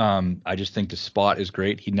I just think the spot is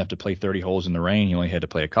great. He didn't have to play 30 holes in the rain. He only had to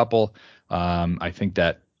play a couple. I think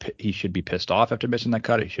that he should be pissed off after missing that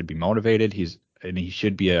cut. He should be motivated. He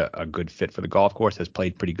should be a good fit for the golf course. Has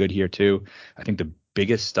played pretty good here too. I think the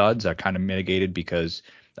biggest studs are kind of mitigated because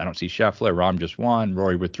I don't see Scheffler. Rahm just won.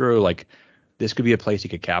 Rory withdrew. Like, this could be a place he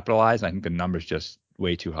could capitalize. I think the number's just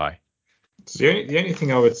way too high. So the only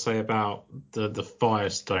thing I would say about the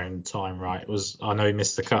Firestone time, right, was I know he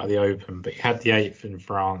missed the cut of the Open, but he had the 8th in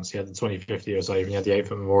France. He had the 25th US Open. He had the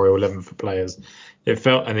 8th at Memorial, 11th for Players.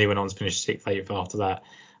 And he went on to finish 6th, 8th after that.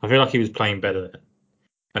 I feel like he was playing better then.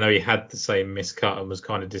 I know he had the same miscut and was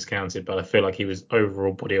kind of discounted, but I feel like he was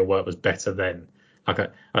overall body of work was better then. Like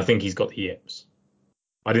I think he's got the yips.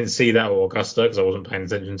 I didn't see that at Augusta because I wasn't paying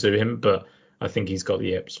attention to him, but I think he's got the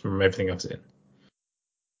yips from everything I've seen.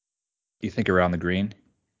 You think around the green?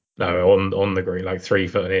 No, on the green, like 3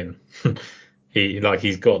 foot in.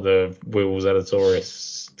 He's got the Wills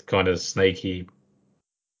Editoris kind of snaky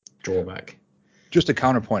drawback. Just a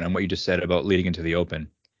counterpoint on what you just said about leading into the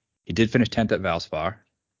Open. He did finish 10th at Valspar,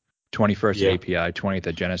 21st at API, 20th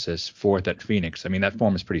at Genesis, 4th at Phoenix. I mean, that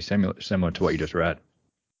form is pretty similar to what you just read.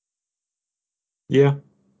 Yeah.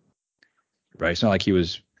 Right. It's not like he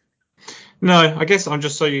was. No, I guess I'm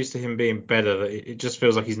just so used to him being better that it just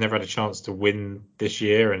feels like he's never had a chance to win this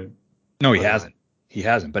year. And no, he hasn't. He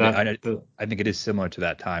hasn't. But I think it is similar to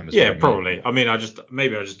that time. Probably. I mean, I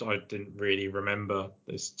didn't really remember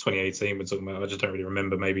this 2018 we're talking about. I just don't really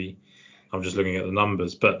remember. Maybe I'm just looking at the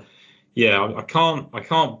numbers. But yeah, I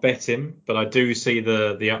can't bet him, but I do see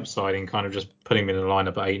the upside in kind of just putting him in a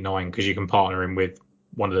lineup at 8-9 because you can partner him with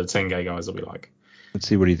one of the 10K guys that we like. Let's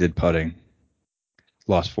see what he did putting.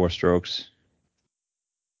 Lost 4 strokes.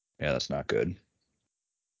 Yeah, that's not good.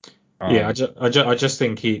 Yeah, I just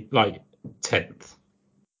think he like 10th.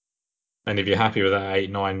 And if you're happy with that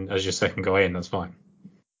 8-9 as your second guy in, that's fine.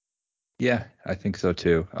 Yeah, I think so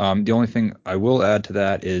too. The only thing I will add to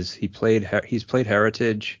that is he's played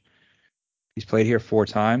Heritage. He's played here 4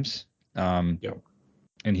 times. And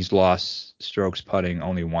he's lost strokes putting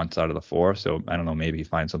only once out of the 4. So I don't know. Maybe he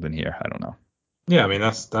finds something here. I don't know. Yeah, I mean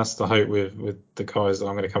that's the hope with the guys that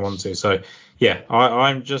I'm going to come on to. So yeah,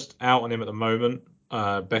 I'm just out on him at the moment,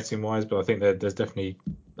 betting wise, but I think there's definitely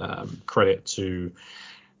credit to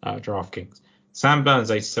DraftKings. Sam Burns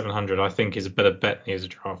 8,700 I think is a better bet than he is a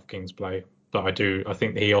DraftKings play, but I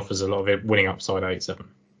think he offers a lot of winning upside at 8-7.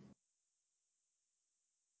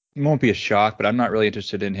 It won't be a shock, but I'm not really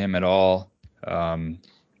interested in him at all.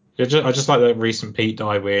 I just like that recent Pete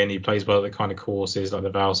Dye win. He plays well at the kind of courses like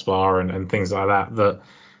the Valspar and things like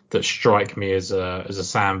that strike me as a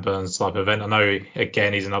Sam Burns type event. I know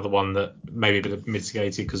again he's another one that maybe a bit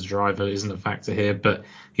mitigated because the driver isn't a factor here, but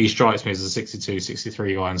he strikes me as a 62,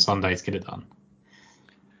 63 guy on Sunday to get it done.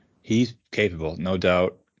 He's capable, no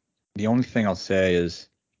doubt. The only thing I'll say is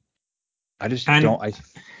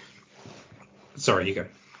Sorry, you go.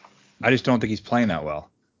 I just don't think he's playing that well.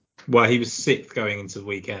 Well, he was 6th going into the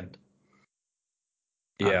weekend.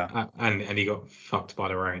 Yeah. And he got fucked by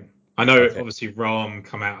the rain. I know obviously Rahm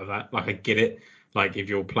come out of that. Like I get it. Like if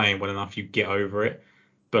you're playing well enough, you get over it.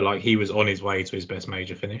 But like he was on his way to his best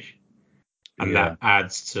major finish. and that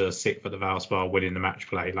adds to 6th at the Valspar winning the match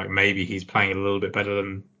play. Like maybe he's playing a little bit better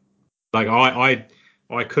than. Like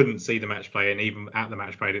I couldn't see the match play, and even at the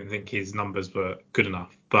match play, I didn't think his numbers were good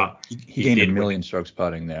enough. But he gained a million strokes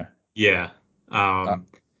putting there. Yeah.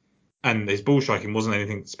 And his ball striking wasn't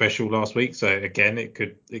anything special last week, so again, it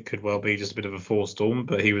could well be just a bit of a forced storm.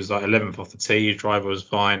 But he was like 11th off the tee, his driver was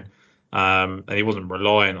fine, and he wasn't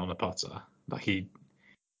relying on a putter. Like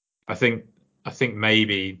I think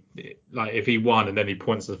maybe like if he won and then he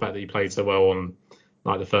points to the fact that he played so well on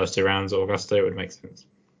like the first 2 rounds at Augusta, it would make sense.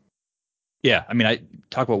 Yeah, I mean, I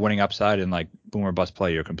talk about winning upside and like boom or bust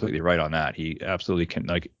play. You're completely right on that. He absolutely can.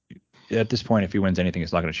 Like at this point, if he wins anything,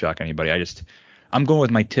 it's not going to shock anybody. I'm going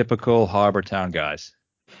with my typical Harbour Town guys.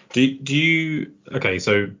 Do you? Okay,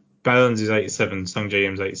 so Balance is 87, Sung Jae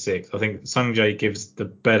Im's 86. I think Sung Jae gives the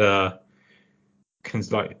better.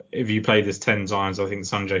 Like if you play this 10 times, I think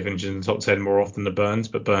Sung Jae finishes in the top 10 more often than Burns,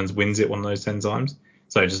 but Burns wins it one of those 10 times.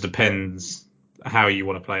 So it just depends how you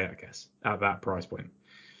want to play it, I guess, at that price point.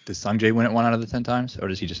 Does Sung Jae win it 1 out of the 10 times, or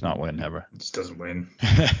does he just not win ever? He just doesn't win.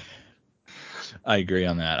 I agree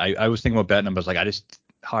on that. I was thinking about betting him, but I was like,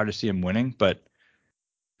 hard to see him winning, but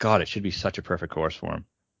God, it should be such a perfect course for him.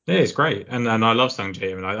 Yeah, it's great. And I love Sung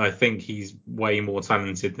Jae. And I think he's way more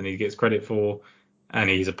talented than he gets credit for. And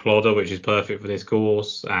he's a plodder, which is perfect for this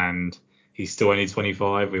course. And he's still only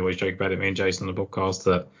 25. We always joke about it, me and Jason on the podcast,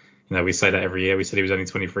 that, we say that every year. We said he was only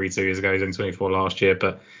 23 2 years ago. He's only 24 last year.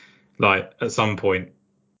 But like at some point,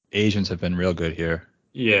 Asians have been real good here.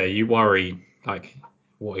 Yeah, you worry like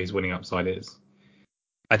what his winning upside is.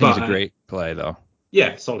 I think it's a great play though.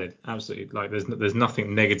 Yeah, solid, absolutely. Like there's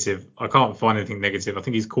nothing negative. I can't find anything negative. I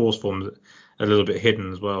think his course form's a little bit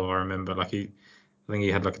hidden as well. I remember I think he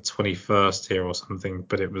had like a 21st here or something,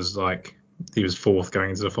 but it was like he was 4th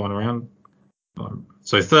going into the final round.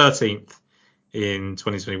 So 13th in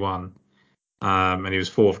 2021, and he was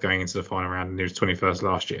 4th going into the final round, and he was 21st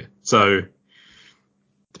last year. So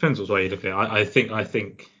depends what way you look at it. I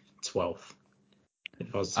think 12th,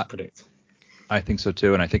 if I was to predict. I think so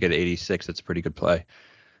too, and I think at 86, that's a pretty good play.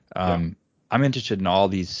 I'm interested in all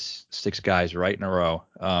these 6 guys right in a row.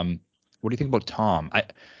 What do you think about Tom?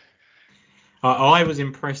 I was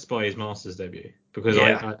impressed by his Masters debut because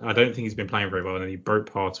I don't think he's been playing very well, and then he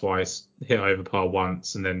broke par twice, hit over par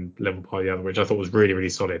once, and then level par the other, which I thought was really, really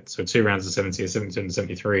solid. So 2 rounds of 70, 72 and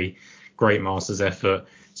 73, great Masters effort,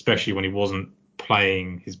 especially when he wasn't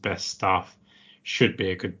playing his best stuff. Should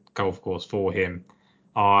be a good golf course for him.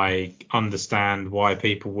 I understand why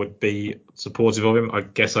people would be supportive of him. I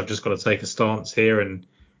guess I've just got to take a stance here, and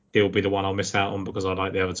he'll be the one I'll miss out on because I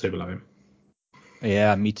like the other 2 below him.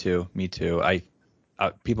 Yeah, me too.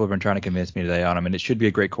 People have been trying to convince me today on him, and it should be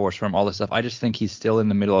a great course for him. All this stuff. I just think he's still in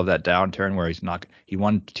the middle of that downturn where he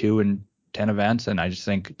won 2 in 10 events, and I just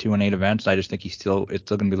think 2 in 8 events. I just think it's still going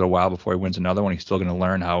to be a little while before he wins another one. He's still going to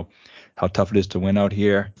learn how tough it is to win out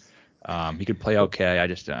here. He could play okay. I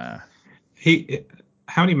just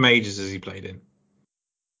how many majors has he played in?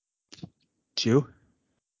 2.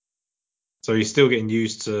 So he's still getting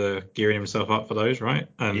used to gearing himself up for those, right?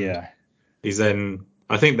 And yeah. He's then.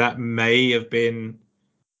 I think that may have been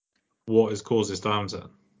what has caused this downturn.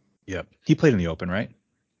 Yep. He played in the Open, right?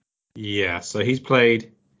 Yeah. So he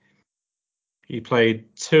played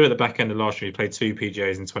 2 at the back end of last year. He played 2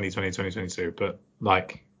 PGAs in 2020, 2022. But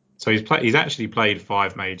so he's actually played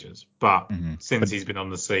 5 majors. But since he's been on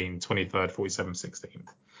the scene, 23rd, 47th,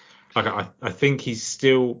 16th. I think he's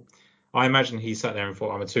still. I imagine he sat there and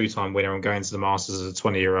thought, I'm a 2-time winner. I'm going to the Masters as a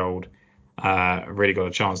 20-year-old. Really got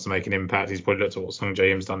a chance to make an impact. He's probably looked at what Sung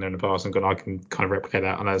Jae Im's done there in the past and gone, I can kind of replicate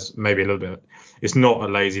that. And there's maybe a little bit. It's not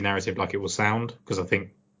a lazy narrative like it will sound, because I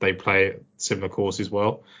think they play similar courses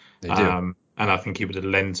well. They do. And I think he would have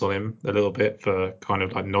lent on him a little bit for kind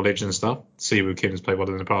of like knowledge and stuff. Siwoo Kim's played well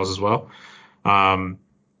in the past as well.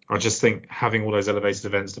 I just think having all those elevated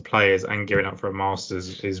events to players and gearing up for a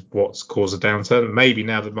Masters is what's caused a downturn. Maybe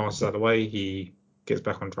now the Masters out of the way, he gets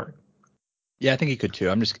back on track. Yeah, I think he could too.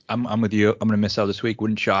 I'm with you. I'm gonna miss out this week.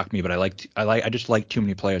 Wouldn't shock me, but I just like too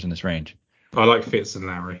many players in this range. I like Fitz and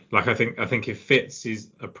Lowry. I think if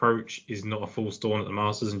Fitz's approach is not a full storm at the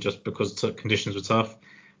Masters, and just because conditions were tough,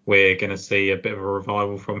 we're gonna see a bit of a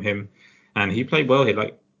revival from him. And he played well here.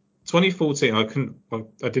 2014,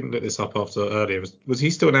 I didn't look this up after earlier. Was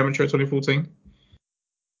he still an amateur at 2014?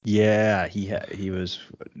 Yeah, he was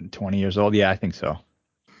 20 years old. Yeah, I think so.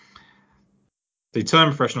 He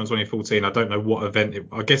turned professional in 2014. I don't know what event.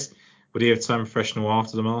 I guess, would he have turned professional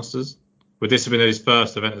after the Masters? Would this have been his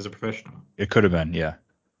first event as a professional? It could have been, yeah.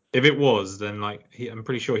 If it was, then I'm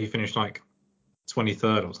pretty sure he finished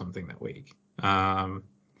 23rd or something that week.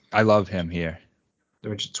 I love him here.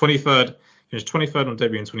 23rd Finished 23rd on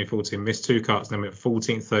debut in 2014, missed 2 cuts, and then went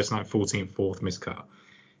 14th, 39th, 14th, 4th, missed cut.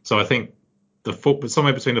 So I think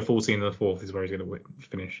somewhere between the 14th and the 4th is where he's going to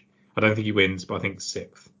finish. I don't think he wins, but I think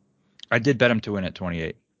 6th. I did bet him to win at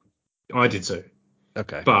 28. I did too.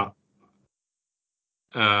 Okay. But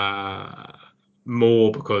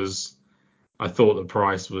more because I thought the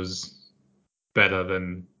price was better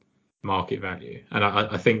than market value. And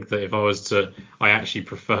I think that if I was to, I actually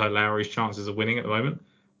prefer Lowry's chances of winning at the moment.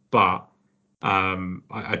 But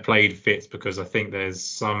I played Fitz because I think there's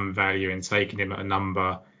some value in taking him at a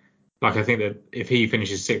number. Like, I think that if he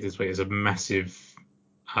finishes 6th this week, there's a massive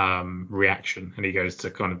reaction, and he goes to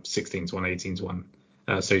kind of 16 to 1, 18 to 1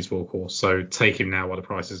 suitable course. So take him now while the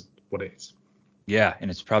price is what it is. Yeah, and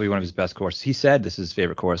it's probably one of his best courses. He said this is his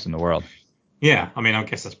favorite course in the world. Yeah, I mean, I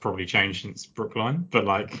guess that's probably changed since Brookline, but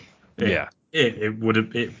like, it will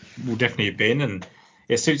definitely have been, and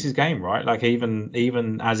it suits his game, right? Like,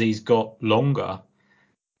 even as he's got longer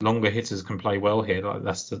hitters can play well here. Like,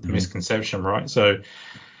 that's the misconception, right? So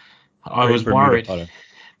I was worried.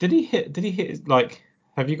 Did he hit like?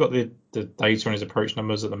 Have you got the data on his approach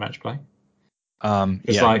numbers at the match play?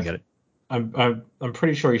 It's I can get it. I'm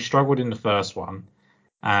pretty sure he struggled in the first one,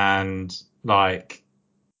 and like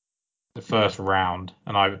the first round,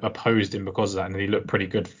 and I opposed him because of that, and he looked pretty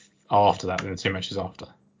good after that in the 2 matches after.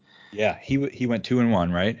 Yeah, he went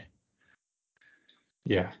 2-1, right?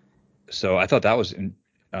 Yeah. So I thought that was, I don't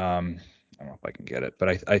know if I can get it,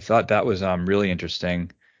 but I thought that was really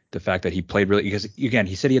interesting. The fact that he played really, because again,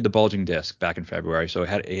 he said he had the bulging disc back in February, so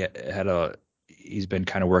he's been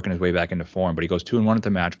kind of working his way back into form, but he goes 2-1 at the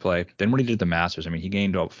match play. Then when he did the Masters, I mean, he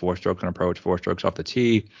gained about 4 strokes on approach, 4 strokes off the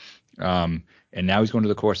tee. And now he's going to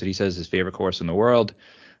the course that he says is his favorite course in the world.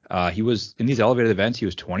 He was in these elevated events, he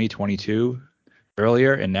was 20-22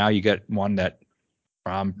 earlier, and now you get one that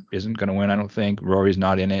isn't going to win, I don't think. Rory's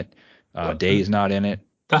not in it. Day's not in it.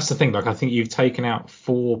 That's the thing. Like, I think you've taken out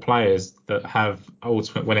 4 players that have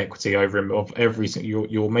ultimate win equity over him of every single.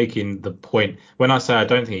 You're making the point. When I say I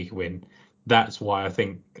don't think he can win, that's why I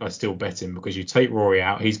think I still bet him, because you take Rory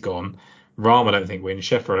out, he's gone. Rahm I don't think wins.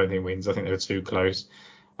 Scheffler I don't think wins. I think they were too close.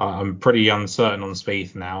 I'm pretty uncertain on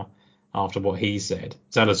Spieth now after what he said.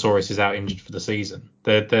 Zalatoris is out injured for the season.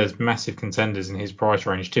 There's massive contenders in his price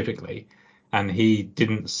range typically, and he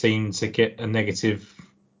didn't seem to get any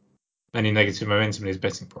negative momentum in his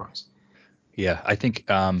betting price. Yeah, I think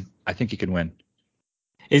he can win.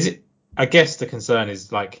 Is it? I guess the concern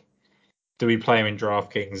is, like, do we play him in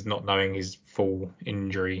DraftKings not knowing his full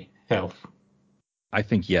injury health? I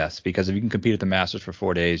think yes, because if you can compete at the Masters for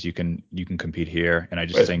 4 days, you can compete here, and I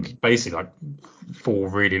just think basically like 4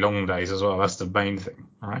 really long days as well. That's the main thing,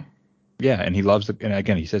 right? Yeah, and he loves and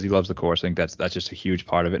again, he says he loves the course. I think that's just a huge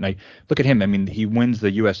part of it. And I look at him. I mean, he wins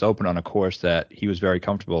the U.S. Open on a course that he was very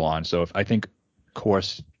comfortable on. So I think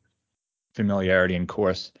course familiarity and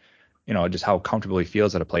course, just how comfortable he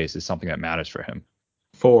feels at a place is something that matters for him.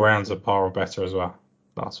 4 rounds of par or better as well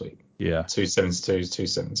last week. Yeah. 2 72s, 2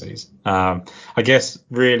 70s. I guess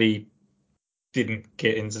really didn't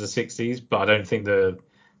get into the 60s, but I don't think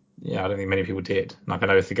many people did. Like, I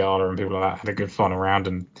know Thigala and people like that had a good final round,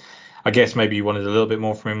 and I guess maybe you wanted a little bit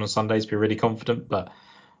more from him on Sunday to be really confident, but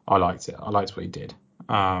I liked it. I liked what he did.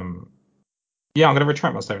 I'm going to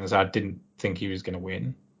retract my statement and say I didn't think he was going to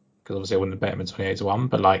win, because obviously I wouldn't have bet him at 28 to 1,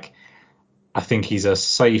 but like, I think he's a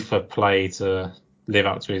safer play to live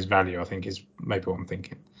up to his value, I think is maybe what I'm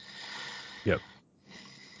thinking. Yep.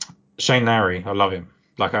 Shane Lowry, I love him.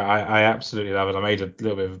 Like, I absolutely love it. I made a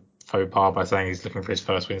little bit of faux pas by saying he's looking for his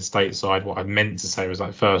first win stateside. What I meant to say was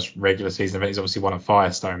like first regular season event. He's obviously won at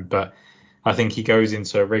Firestone, but I think he goes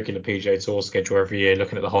into a regular PGA Tour schedule every year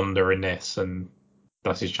looking at the Honda in this, and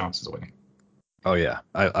that's his chances of winning. Oh yeah,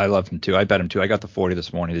 I love him too. I bet him too. I got the 40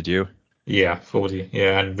 this morning. Did you? Yeah, 40.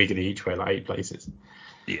 Yeah, and we get each way like 8 places.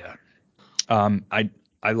 Yeah.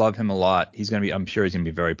 I love him a lot. I'm sure he's gonna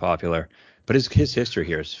be very popular. But his history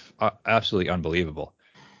here is absolutely unbelievable.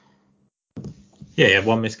 Yeah,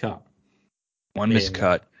 1 missed cut. 1 missed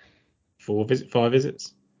cut. 5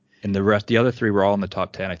 visits. And the other 3 were all in the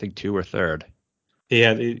top 10. I think 2 were third. He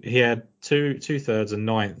had two thirds, a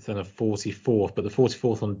 9th, and a 44th. But the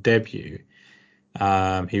 44th on debut,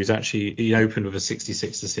 he opened with a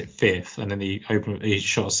 66 to sit 5th, and then he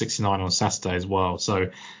shot a 69 on Saturday as well. So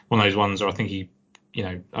one of those ones where I think he's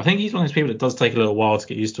one of those people that does take a little while to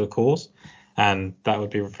get used to a course, and that would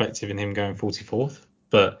be reflective in him going 44th.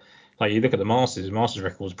 But like, you look at the Masters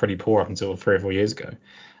record was pretty poor up until 3 or 4 years ago,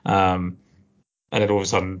 and then all of a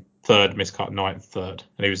sudden 3rd miscut, 9th, 3rd,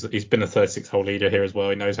 and he's been a 36-hole leader here as well.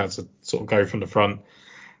 He knows how to sort of go from the front.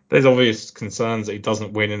 There's obvious concerns that he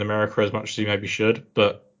doesn't win in America as much as he maybe should,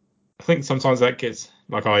 but I think sometimes that gets,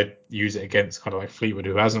 like, I use it against kind of like Fleetwood,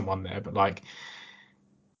 who hasn't won there, but like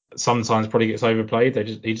sometimes probably gets overplayed.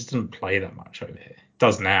 He just didn't play that much over here.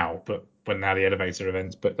 Does now, but now the elevator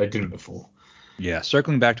events, but they didn't before. Yeah,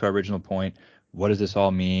 circling back to our original point, what does this all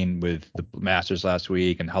mean with the Masters last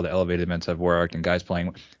week and how the elevated events have worked and guys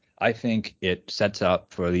playing? I think it sets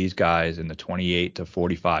up for these guys in the 28 to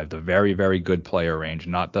 45, the very, very good player range,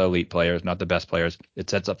 not the elite players, not the best players.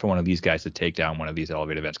 It sets up for one of these guys to take down one of these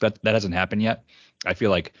elevated events. That hasn't happened yet. I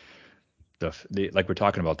feel like like we're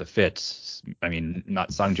talking about the Fitz. I mean, not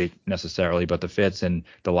Sanjay necessarily, but the Fitz and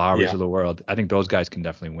the Lowrys of the world. I think those guys can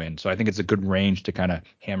definitely win. So I think it's a good range to kind of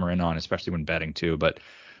hammer in on, especially when betting too. But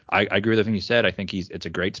I agree with everything you said. I think it's a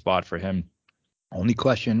great spot for him. Only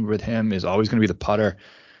question with him is always going to be the putter.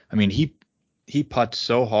 I mean, he putts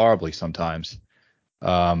so horribly sometimes.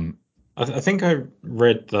 I think I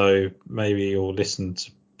read, though, maybe, or listened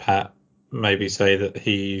to Pat maybe say that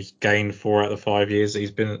he's gained 4 out of the 5 years that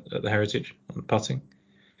he's been at the Heritage on putting.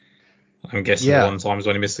 I'm guessing the one times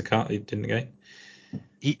when he missed the cut, he didn't gain.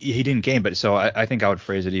 He didn't gain, but so I think I would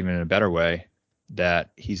phrase it even in a better way,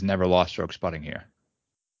 that he's never lost strokes putting here.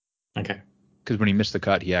 Okay. Because when he missed the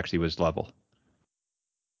cut, he actually was level.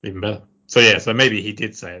 Even better. So maybe he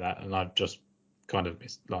did say that, and I've just kind of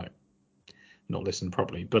missed, like, not listened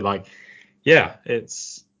properly. But like, yeah,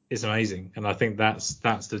 it's amazing, and I think that's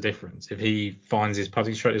the difference. If he finds his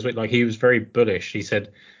putting stroke this week, like, he was very bullish. He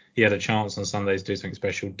said he had a chance on Sunday to do something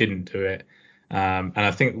special, didn't do it. And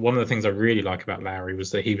I think one of the things I really like about Lowry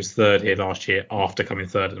was that he was third here last year after coming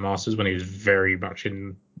third at the Masters, when he was very much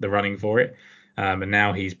in the running for it. And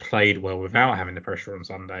now he's played well without having the pressure on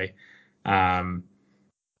Sunday.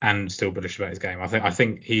 And still bullish about his game. I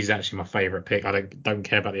think he's actually my favourite pick. I don't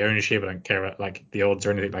care about the ownership. I don't care about like the odds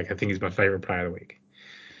or anything. Like, I think he's my favourite player of the week.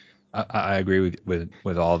 I agree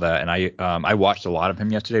with all that, and I watched a lot of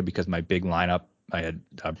him yesterday because my big lineup, I had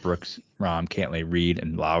Brooks, Rahm, Cantlay, Reed,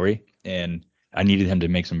 and Lowry, and I needed him to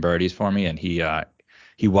make some birdies for me, and he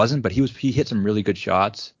wasn't, but he hit some really good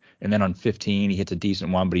shots, and then on 15 he hits a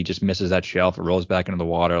decent one, but he just misses that shelf, it rolls back into the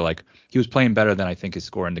water. Like, he was playing better than I think his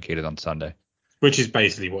score indicated on Sunday. Which is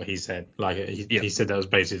basically what he said. Like, he said that was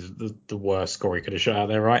basically the worst score he could have shot out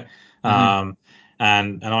there, right? Mm-hmm.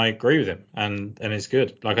 And I agree with him, and it's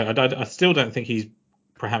good. Like, I still don't think he's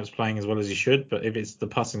perhaps playing as well as he should, but if it's the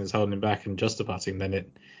putting that's holding him back and just the putting, then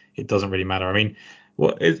it doesn't really matter. I mean,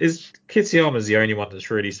 what is Kitsuyama's the only one that's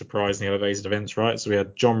really surprised in the elevated events, right? So we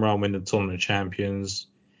had John Rahm win the Tournament of Champions.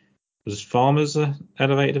 Was Farmers an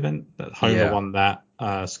elevated event? Homer won that.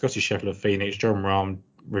 Scotty Scheffler, Phoenix, John Rahm,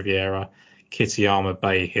 Riviera, Kitsuyama,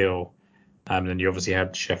 Bay Hill, and then you obviously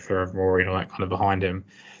had Scheffler and Rory and all that kind of behind him.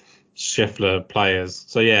 Scheffler players.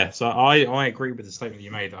 So I agree with the statement you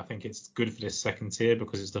made. I think it's good for this second tier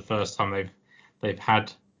because it's the first time they've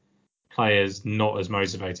had players not as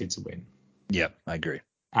motivated to win. Yeah, I agree.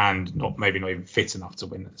 And maybe not even fit enough to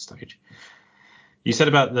win at this stage. You said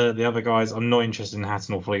about the other guys, I'm not interested in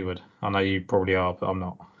Hatton or Fleetwood. I know you probably are, but I'm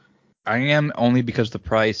not. I am, only because of the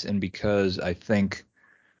price and because I think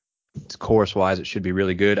course-wise it should be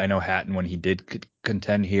really good. I know Hatton, when he did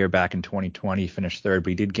contend here back in 2020, finished third,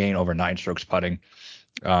 but he did gain over 9 strokes putting.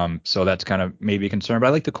 So that's kind of maybe a concern. But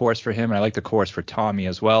I like the course for him, and I like the course for Tommy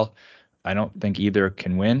as well. I don't think either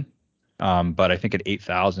can win, but I think at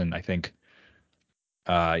 8,000, I think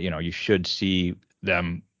you should see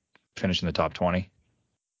them finish in the top 20.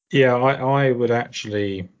 Yeah, I would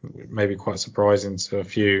actually, maybe quite surprising to a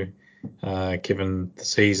few, given the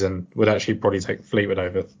season, would actually probably take Fleetwood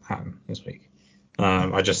over Hatton this week.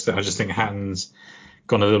 I just think Hatton's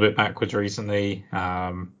gone a little bit backwards recently.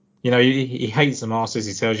 He hates the Masters.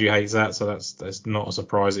 He tells you he hates that, so that's not a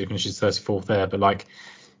surprise that he finishes 34th there. But like,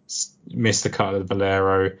 missed the cut at the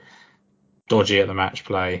Valero, dodgy at the match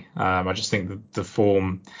play. I just think the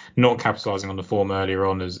form, not capitalising on the form earlier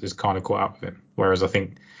on, is kind of caught up with him. Whereas I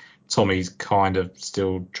think Tommy's kind of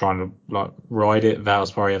still trying to like ride it.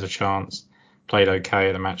 Valspar had a chance, played okay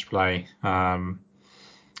at the match play.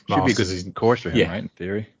 Should be a good course for him, right? In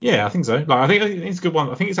theory. Yeah, I think so. Like, I think it's a good one.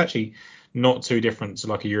 I think it's actually not too different to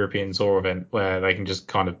like a European Tour event where they can just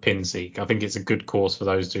kind of pin seek. I think it's a good course for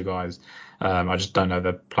those two guys. I just don't know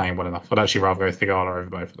they're playing well enough. I'd actually rather go Thigala over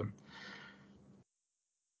both of them.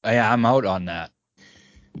 Yeah, I'm out on that.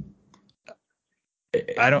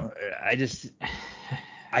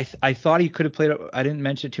 I thought he could have played. I didn't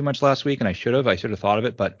mention it too much last week, and I should have. I should have thought of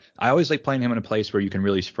it, but I always like playing him in a place where you can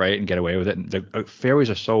really spray it and get away with it. And the fairways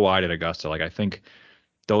are so wide at Augusta. Like, I think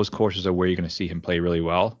those courses are where you're going to see him play really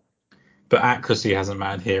well. But accuracy hasn't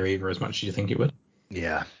mattered here either as much as you think it would.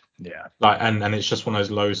 Yeah. Like, and it's just one of those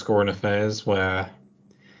low scoring affairs where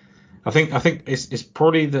I think it's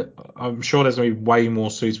probably that I'm sure there's going to be way more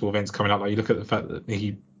suitable events coming up. Like you look at the fact that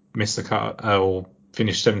he missed the cut or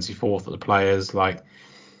finished 74th at the Players. Like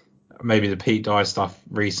maybe the Pete Dye stuff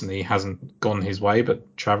recently hasn't gone his way,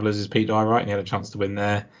 but Travellers is Pete Dye, right? And he had a chance to win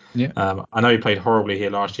there. Yeah. I know he played horribly here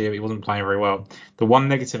last year, but he wasn't playing very well. The one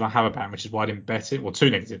negative I have about him, which is why I didn't bet it, well, two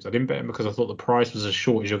negatives. I didn't bet him because I thought the price was as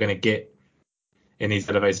short as you're going to get in these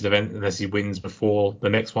elevated events unless he wins before the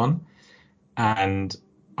next one. And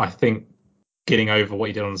I think getting over what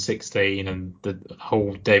he did on 16 and the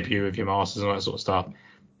whole debut of your Masters and all that sort of stuff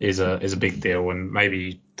is a big deal, and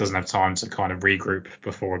maybe he doesn't have time to kind of regroup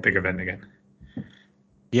before a big event again.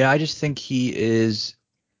 Yeah, I just think his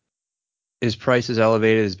price is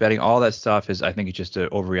elevated, his betting, all that stuff is, I think it's just an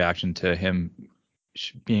overreaction to him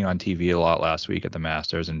being on TV a lot last week at the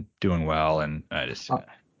Masters and doing well, and I just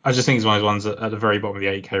think he's one of those ones that at the very bottom of the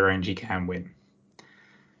 8K range he can win.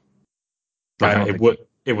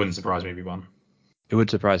 It wouldn't surprise me if he won. It would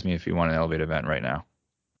surprise me if he won an elevated event right now.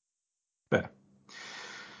 Fair.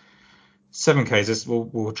 7Ks,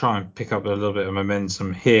 we'll try and pick up a little bit of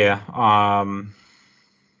momentum here.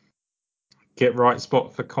 Get right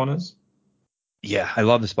spot for Connors. Yeah, I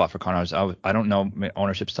love the spot for Connors. I don't know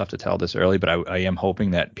ownership stuff to tell this early, but I am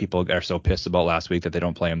hoping that people are so pissed about last week that they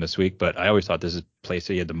don't play him this week. But I always thought this is a place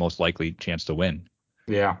that he had the most likely chance to win.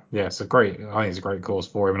 Yeah, I think it's a great course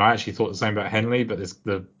for him. And I actually thought the same about Henley, but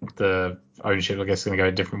the ownership, I guess, is going to go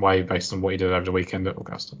a different way based on what he did over the weekend at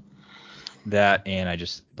Augusta. That, and I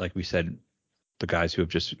just, like we said, the guys who have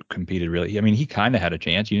just competed really. I mean, he kind of had a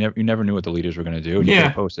chance. You never knew what the leaders were going to do. And he could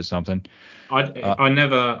have posted something. I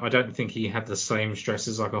don't think he had the same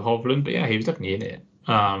stresses like a Hovland, but yeah, he was definitely in it.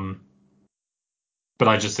 But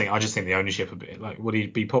I just think the ownership a bit. Like, would he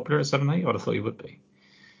be popular at 7-8? I'd have thought he would be.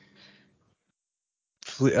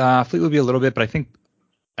 Fleet would be a little bit, but I think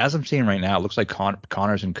as I'm seeing right now, it looks like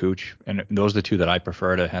Connors and Cooch, and those are the two that I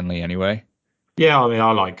prefer to Henley anyway. Yeah, I mean,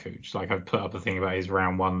 I like Cooch. Like, I've put up a thing about his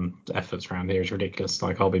round one efforts around here. It's ridiculous.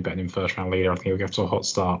 Like, I'll be betting him first round leader. I think he'll get to a hot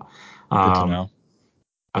start. Good to know.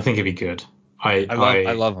 I think he'd be good. I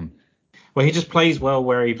love him. Well, he just plays well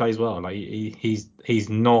where he plays well. Like, he's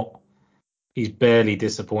barely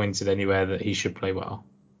disappointed anywhere that he should play well.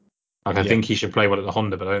 Like, I think he should play well at the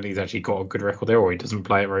Honda, but I don't think he's actually got a good record there, or he doesn't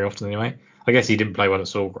play it very often anyway. I guess he didn't play well at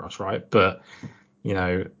Sawgrass, right? But,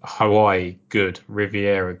 Hawaii, good.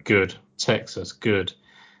 Riviera, good. Texas, good.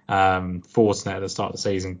 Fortinet at the start of the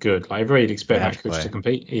season, good. Like, everybody you'd expect Matt Cooch to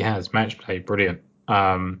compete. He has. Match play, brilliant.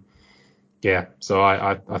 So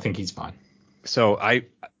I think he's fine. So I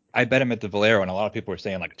bet him at the Valero, and a lot of people were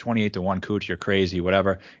saying like 28-1 Cooch, you're crazy,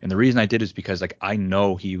 whatever. And the reason I did is because like I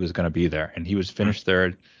know he was going to be there, and he was finished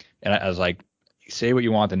third. And I was like, say what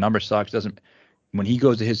you want, the number sucks. When he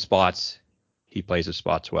goes to his spots, he plays his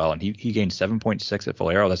spots well, and he gained 7.6 at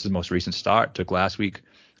Valero. That's his most recent start.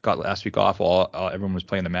 Got last week off while everyone was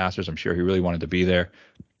playing the Masters. I'm sure he really wanted to be there.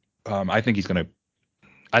 I think he's gonna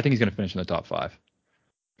finish in the top 5.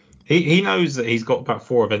 He knows that he's got about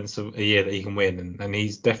 4 events a year that he can win, and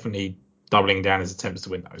he's definitely doubling down his attempts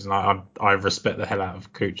to win those. And I respect the hell out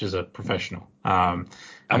of Cooch as a professional. I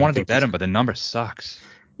wanted to bet him, but the number sucks.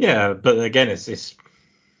 Yeah, but again, it's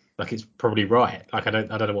like it's probably right. Like I don't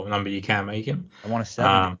know what number you can make him. I want a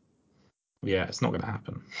 70. Yeah, it's not going to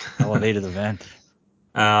happen. Elevated event.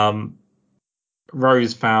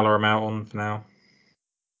 Rose, Fowler, I'm out on for now.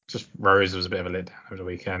 Just Rose was a bit of a letdown over the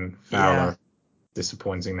weekend. Fowler,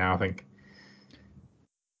 disappointing now, I think.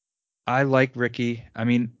 I like Ricky. I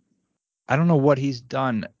mean, I don't know what he's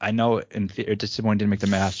done. I know disappointed didn't make the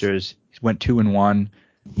Masters. He went 2-1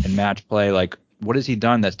 in match play. Like, what has he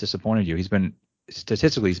done that's disappointed you? He's been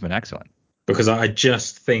excellent. Because I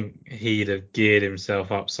just think he'd have geared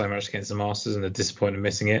himself up so much against the Masters and the disappointment of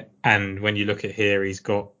missing it. And when you look at here, he's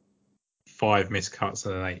got 5 missed cuts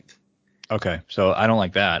and an 8. Okay, so I don't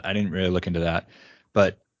like that. I didn't really look into that,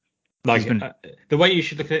 but like the way you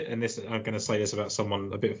should look at it, and this I'm going to say this about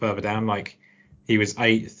someone a bit further down. Like he was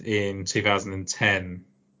 8th in 2010.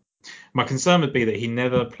 My concern would be that he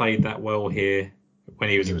never played that well here when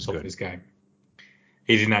he was at the top of his game.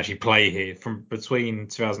 He didn't actually play here from between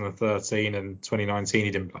 2013 and 2019.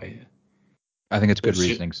 He didn't play here. I think it's good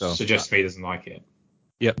reasoning. So suggests to me he doesn't like it.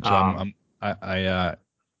 Yep. So I'm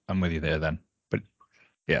with you there then. But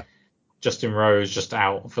yeah. Justin Rose just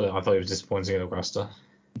out I thought he was disappointing at Augusta.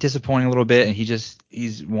 Disappointing a little bit, and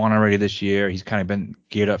he's won already this year. He's kind of been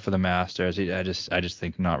geared up for the Masters. I just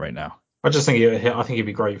think not right now. I think he'd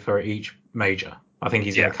be great for each major. I think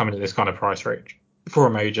he's going to come into this kind of price range for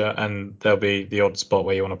a major, and there'll be the odd spot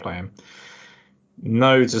where you want to play him.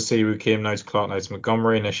 No to Siwoo Kim, no to Clark, no to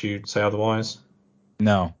Montgomery, unless you say otherwise.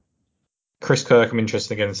 No. Chris Kirk, I'm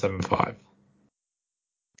interested again in 7-5.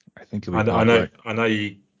 I think he'll be popular. I know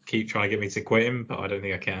you keep trying to get me to quit him, but I don't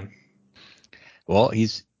think I can. Well,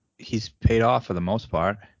 he's paid off for the most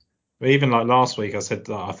part. Even like last week, I said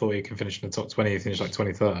that I thought he can finish in the top 20. He finished like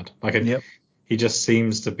 23rd. Like he just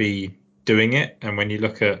seems to be doing it. And when you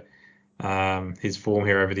look at his form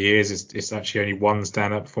here over the years, it's actually only one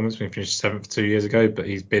standout performance when he finished 7th 2 years ago, but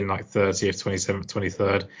he's been like 30th, 27th,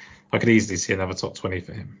 23rd. I could easily see another top 20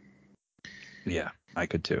 for him. Yeah, I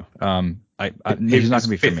could too. He's not going to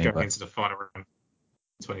be for me. Going into the final round in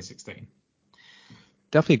 2016.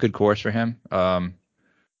 Definitely a good course for him.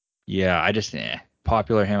 Yeah, I just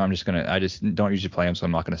popular him. I just don't usually play him, so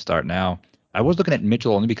I'm not going to start now. I was looking at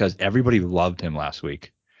Mitchell only because everybody loved him last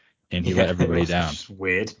week, and he let everybody down. Just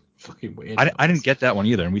weird, fucking weird. I didn't get that one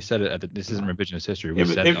either, and we said it. This isn't revisionist history. We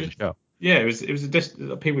said it on the show. Yeah, it was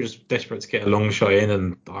people just desperate to get a long shot in,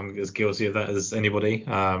 and I'm as guilty of that as anybody.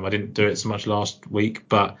 I didn't do it so much last week,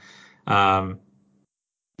 but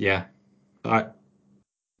yeah,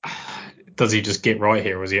 does he just get right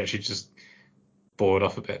here, or is he actually just bored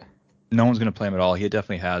off a bit? No one's going to play him at all. He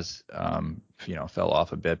definitely has, fell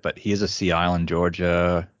off a bit, but he is a Sea Island,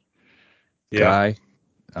 Georgia guy.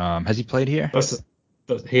 Has he played here?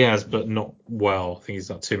 He has, but not well. I think he's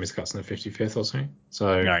got 2 missed cuts in the 55th or something. So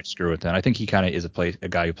all right, screw it then. I think he kind of is a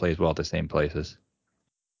guy who plays well at the same places.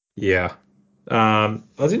 Yeah. I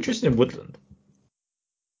was interested in Woodland.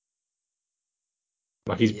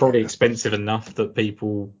 Like he's probably expensive enough that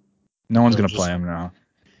people. No one's going to play him now.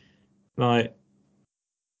 Like,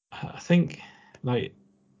 I think like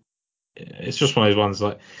it's just one of those ones.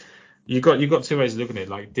 Like you got two ways of looking at it.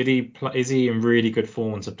 Like, is he in really good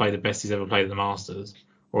form to play the best he's ever played at the Masters,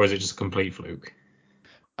 or is it just a complete fluke?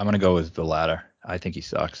 I'm going to go with the latter. I think he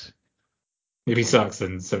sucks. If he sucks,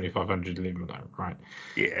 then 7,500, leave him alone, right?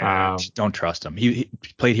 Yeah, don't trust him. He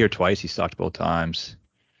played here twice. He sucked both times.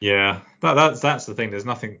 Yeah, that's the thing. There's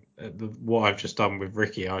nothing. What I've just done with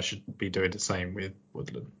Ricky, I should be doing the same with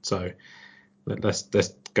Woodland. So let's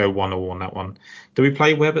go 1-1 on that one. Do we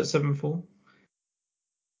play Webb at 7-4?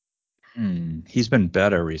 He's been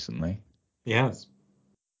better recently. He has.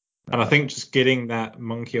 And I think just getting that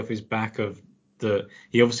monkey off his back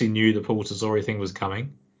he obviously knew the Paul Tesori thing was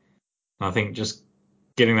coming. And I think just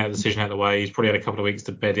getting that decision out of the way, he's probably had a couple of weeks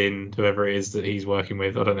to bed in whoever it is that he's working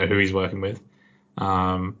with. I don't know who he's working with.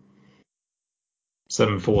 7-4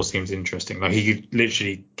 seems interesting. Like he could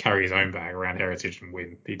literally carry his own bag around Heritage and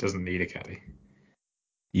win. He doesn't need a caddy.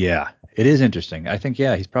 Yeah, it is interesting. I think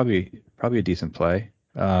he's probably a decent play.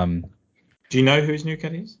 Do you know who his new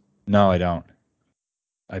caddy is? No, I don't.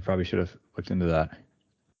 I probably should have looked into that.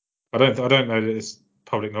 I don't know that it's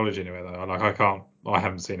public knowledge anyway though. Like I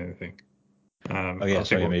haven't seen anything.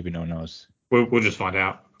 Maybe no one knows. We'll just find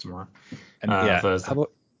out tomorrow. And Thursday. How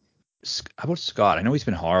about Scott? I know he's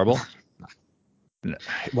been horrible.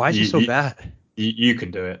 Why is he so bad? You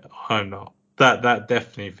can do it. I'm not. That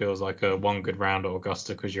definitely feels like a one good round at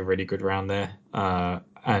Augusta because you're really good round there,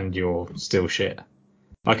 and you're still shit.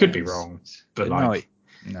 I could be wrong, but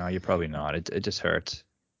no, you're probably not. It just hurts.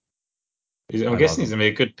 I'm guessing he's gonna be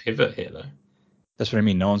a good pivot here though. That's what I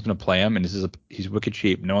mean. No one's gonna play him, and he's wicked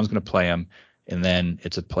cheap. No one's gonna play him, and then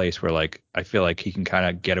it's a place where like I feel like he can kind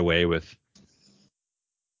of get away with.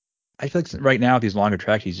 I feel like right now with these longer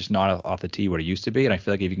tracks, he's just not off the tee what he used to be, and I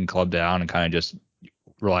feel like if he can club down and kind of just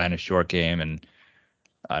rely on his short game, and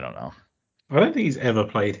I don't know. I don't think he's ever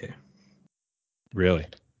played here. Really?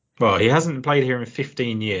 Well, he hasn't played here in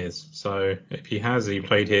 15 years, so if he has, he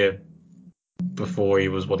played here before he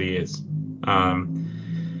was what he is.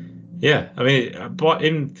 Yeah, I mean, but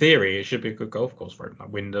in theory, it should be a good golf course for him,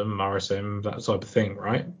 like Wyndham, Morrison, that type of thing,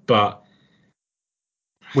 right? But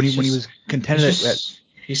when he was contended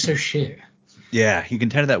he's so shit. Yeah, he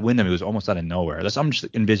contended that Wyndham. It was almost out of nowhere. I'm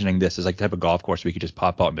just envisioning this as like the type of golf course where he could just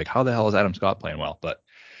pop out and be like, how the hell is Adam Scott playing well? But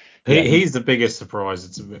he's the biggest surprise.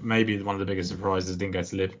 It's maybe one of the biggest surprises. Didn't go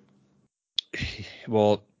to live.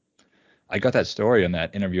 Well, I got that story on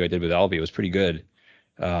that interview I did with Alvey. It was pretty good.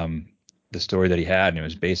 The story that he had, and it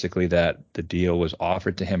was basically that the deal was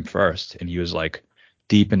offered to him first, and he was like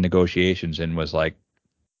deep in negotiations and was like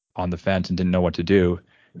on the fence and didn't know what to do.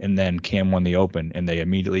 And then Cam won the Open, and they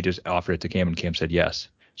immediately just offered it to Cam, and Cam said yes.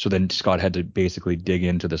 So then Scott had to basically dig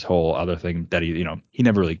into this whole other thing that he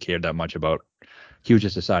never really cared that much about. He was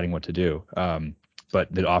just deciding what to do. But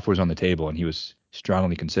the offer was on the table, and he was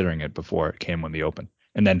strongly considering it before Cam won the Open.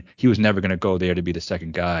 And then he was never going to go there to be the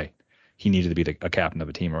second guy. He needed to be a captain of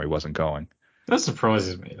a team, or he wasn't going. That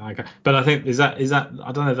surprises me. But I think is that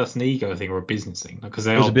I don't know if that's an ego thing or a business thing, because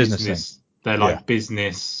they are business thing. They're like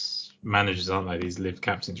business managers, aren't they? These live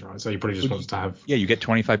captains, right? So he probably just wants to have. Yeah, you get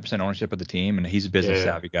 25% ownership of the team, and he's a business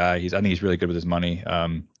savvy guy. I think he's really good with his money.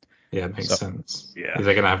 Yeah, it makes sense. Yeah. If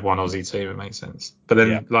they're going to have one Aussie team, it makes sense. But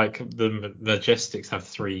then, like, the Majestics have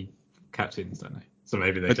 3 captains, don't they? So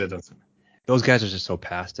maybe they could have done something. Those guys are just so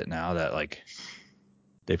past it now that, like,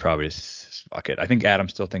 they probably just fuck it. I think Adam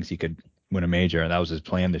still thinks he could win a major, and that was his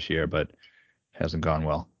plan this year, but hasn't gone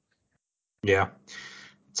well. Yeah.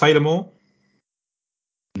 Taylor Moore?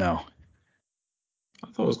 No. I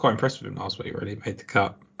thought I was quite impressed with him last week, really. Made the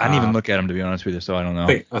cut. I didn't even look at him, to be honest with you, so I don't know.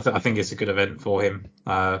 I think it's a good event for him,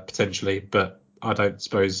 potentially, but I don't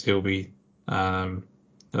suppose he'll be. I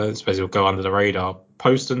don't suppose he'll go under the radar.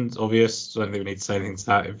 Poston's obvious. I don't think we need to say anything to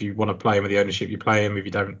that. If you want to play him with the ownership, you play him. If you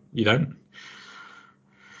don't, you don't.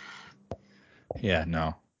 Yeah,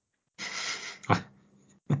 no.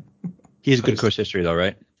 He has a good course history, though,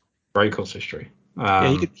 right? Great course history.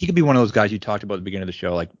 Yeah, he could be one of those guys you talked about at the beginning of the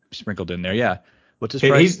show, like sprinkled in there. Yeah. What's his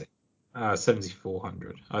price? He's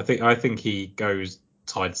 7,400. I think he goes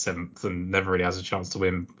tied 7th and never really has a chance to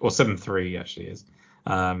win, or 7-3 actually is.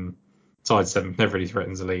 Tied 7th, never really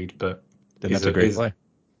threatens the lead, but then that's a great play.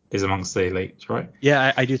 Is amongst the elites, right?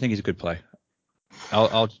 Yeah, I do think he's a good play.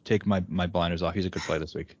 I'll take my blinders off. He's a good play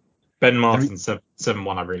this week. Ben Martin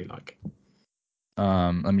 7-1 I really like.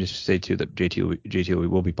 Let me just say too that JT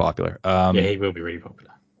will be popular. Yeah, he will be really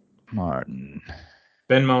popular. Martin.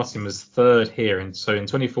 Ben Martin was 3rd here, and so in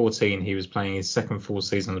 2014 he was playing his 2nd full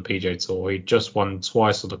season on the PGA Tour. He just won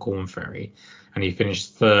twice on the Corn Ferry, and he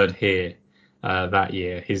finished 3rd here that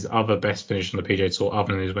year. His other best finish on the PGA Tour,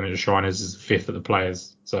 other than his win at the Shriners, is 5th at the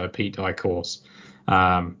Players, so a Pete Dye course.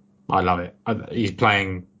 I love it. He's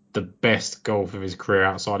playing the best golf of his career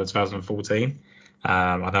outside of 2014.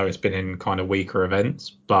 I know it's been in kind of weaker events,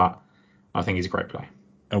 but I think he's a great play.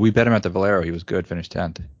 And we bet him at the Valero. He was good, finished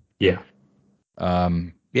 10th. Yeah.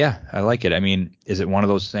 Yeah, I like it. I mean, is it one of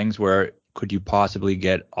those things where could you possibly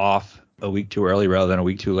get off a week too early rather than a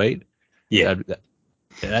week too late? Yeah.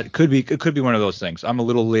 That could be. It could be one of those things. I'm a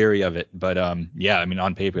little leery of it, but yeah, I mean,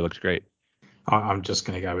 on paper it looks great. I'm just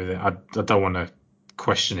going to go with it. I don't want to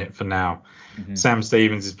question it for now. Mm-hmm. Sam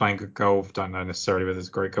Stevens is playing good golf. Don't know necessarily whether it's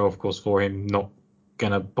a great golf course for him. Not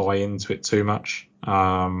going to buy into it too much.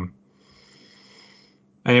 Anyone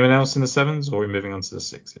else in the 7s, or are we moving on to the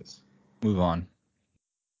 6s? Move on.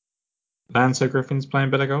 Lancer Griffin's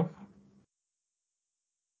playing better golf?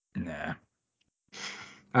 Nah.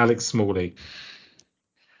 Alex Smalley.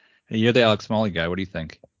 You're the Alex Smalley guy. What do you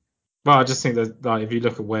think? Well, I just think that like, if you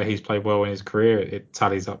look at where he's played well in his career, it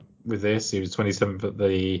tallies up with this. He was 27th at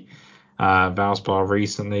the Valspar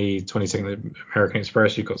recently, 22nd at the American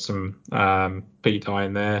Express. You've got some Pete Dye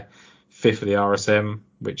in there. 5th at the RSM,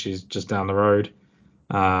 which is just down the road.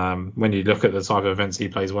 When you look at the type of events he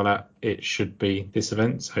plays well at, it should be this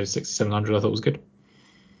event. So 6,700 I thought was good.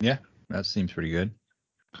 Yeah, that seems pretty good.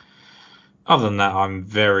 Other than that, I'm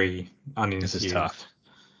very uninspired. This is tough.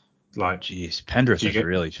 Like, jeez, Pendrith has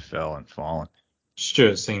really fell and fallen.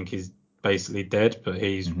 Stuart Sink is basically dead, but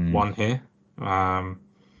he's won here. I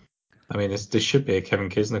mean, this should be a Kevin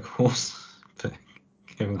Kisner course. But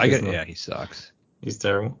Kevin Kisner, he sucks. He's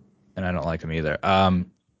terrible. And I don't like him either. How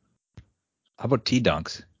about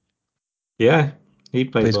T-Dunks? Yeah, he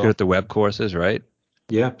plays well. Good at the web courses, right?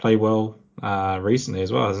 Yeah, played well recently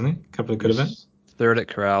as well, hasn't he? A couple of good events. 3rd at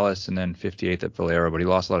Corrales and then 58th at Valero, but he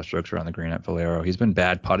lost a lot of strokes around the green at Valero. He's been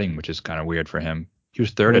bad putting, which is kind of weird for him. He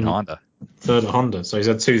was 3rd at Honda. 3rd at Honda, so he's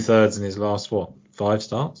had 2 thirds in his last 5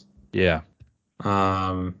 starts? Yeah.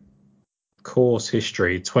 Course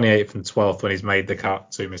history, 28th and 12th when he's made the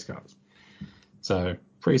cut, 2 miscuts. So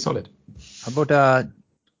pretty solid. How about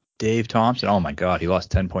Dave Thompson? Oh my God, he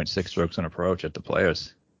lost 10.6 strokes on approach at the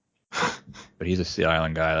Players. But he's a Sea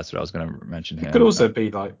Island guy. That's what I was going to mention him. It could also be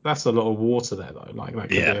like that's a lot of water there though. Like that could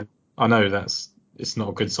be. I know it's not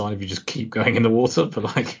a good sign if you just keep going in the water,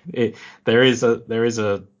 but like there is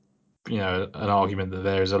a an argument that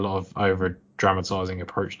there is a lot of over dramatizing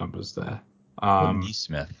approach numbers there.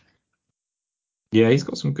 Smith. Yeah, he's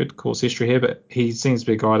got some good course history here, but he seems to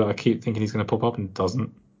be a guy that I keep thinking he's going to pop up and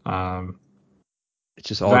doesn't. It's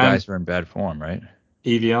just all guys are in bad form, right?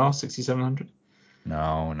 EVR 6,700.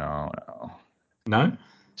 No. No?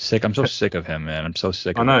 Sick. I'm so sick of him, man. I'm so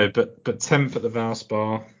sick of him. I know, him. but 10th at the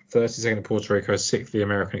Valspar, 32nd at Puerto Rico, 6th at the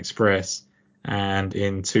American Express, and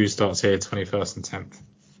in 2 starts here, 21st and 10th.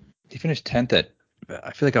 He finished 10th at.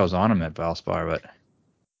 I feel like I was on him at Valspar, but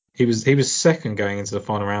he was 2nd going into the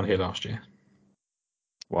final round here last year.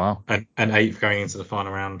 Wow. And 8th going into the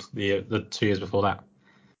final round the 2 years before that.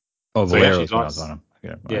 Oh, Valero is when I was on him.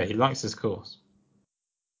 Yeah, he likes his course.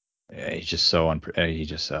 Yeah, he's just so he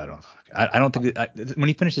just I don't think when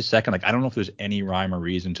he finishes second, like I don't know if there's any rhyme or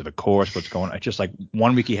reason to the course, what's going on. It's just like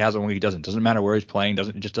one week he has it, one week he doesn't. Doesn't matter where he's playing.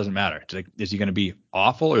 It just doesn't matter. It's like, is he going to be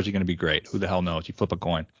awful or is he going to be great? Who the hell knows? You flip a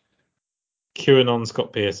coin. QAnon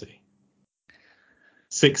Scott Piercy.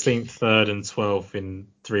 16th, 3rd, and 12th in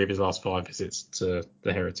 3 of his last 5 visits to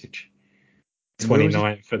the Heritage.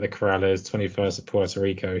 29th at the Corrales, 21st at Puerto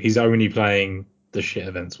Rico. He's only playing the shit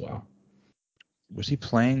events well. Was he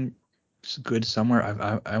playing good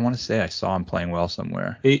somewhere? I want to say I saw him playing well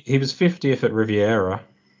somewhere. He was 50th at Riviera,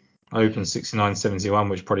 Open 69.71,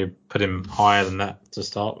 which probably put him higher than that to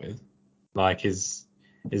start with. Like, is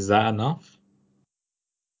that enough?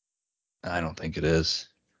 I don't think it is.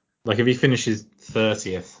 Like, if he finishes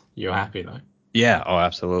 30th, you're happy though. Yeah. Oh,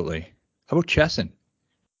 absolutely. How about Chesson?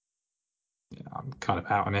 Yeah, I'm kind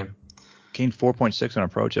of out on him. Gained 4.6 on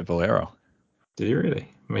approach at Valero. Did he really?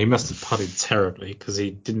 I mean, he must have putted terribly because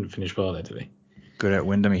he didn't finish well there, did he? Good at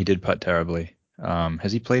Wyndham. He did putt terribly.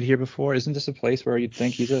 Has he played here before? Isn't this a place where you'd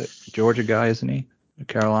think he's a Georgia guy, isn't he? A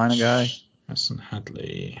Carolina guy? Weston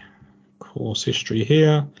Hadley. Course history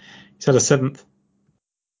here. He's had a 7th.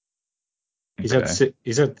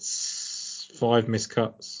 He's had 5 missed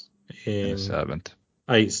cuts in 7th.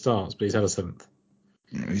 8 starts, but he's had a 7th.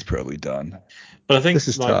 He's probably done. But I think this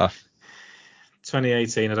is tough.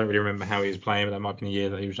 2018, I don't really remember how he was playing, but that might be a year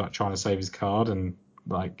that he was like trying to save his card, and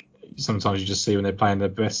like sometimes you just see when they're playing their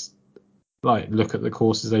best, like look at the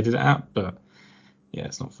courses they did it at. But yeah,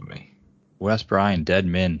 it's not for me. Wes Bryan, dead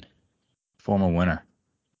min, former winner.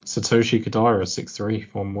 Satoshi Kodaira, 6-3,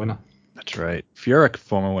 former winner. That's right. Furyk,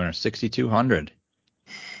 former winner, 6,200.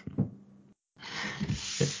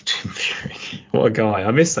 Jim Furyk, what a guy!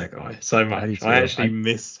 I miss that guy so much. I actually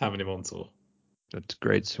miss having him on tour. That's a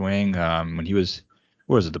great swing. When he was,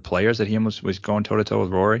 what was it? The Players that he was going toe to toe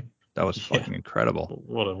with Rory. That was fucking incredible.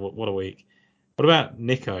 What a week. What about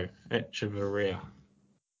Nico Echeverria?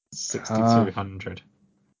 6,200.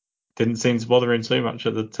 Didn't seem to bother him too much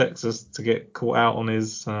at the Texas to get caught out on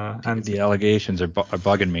his. The allegations are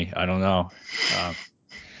bugging me. I don't know.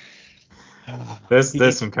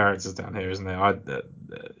 There's some characters down here, isn't there?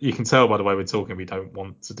 You can tell by the way we're talking we don't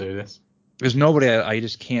want to do this. There's nobody. I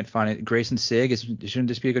just can't find it. Grayson Sig, shouldn't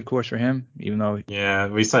this be a good course for him? Even though. Yeah,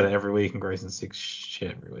 we say that every week, and Grayson Sig's shit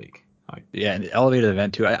every week. Yeah, and the elevated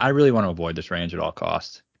event too. I really want to avoid this range at all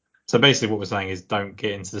costs. So basically, what we're saying is don't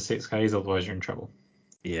get into the 6Ks, otherwise you're in trouble.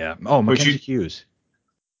 Yeah. Oh, Mackenzie Hughes.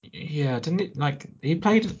 Yeah, didn't it? Like he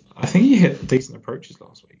played. I think he hit decent approaches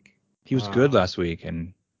last week. He was good last week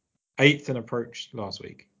and 8th in approach last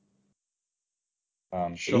week.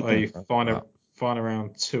 Shot a fine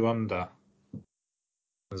around 2 under.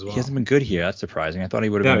 As well. He hasn't been good here. That's surprising. I thought he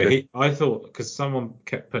would have been good. I thought because someone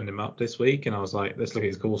kept putting him up this week, and I was like, let's look at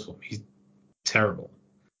his course form. He's terrible.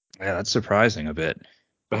 Yeah, that's surprising a bit.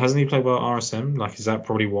 But hasn't he played well at RSM? Like, is that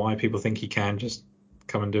probably why people think he can just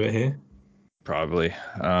come and do it here? Probably.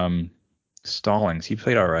 Stallings, he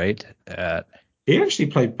played all right at. He actually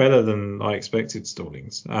played better than I expected.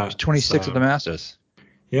 Stallings. He's 26 at the Masters.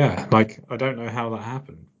 Yeah, like I don't know how that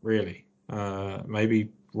happened. Really,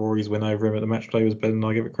 maybe Rory's win over him at the match play was better than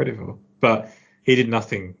I give it credit for. But he did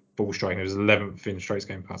nothing ball striking. It was 11th in straight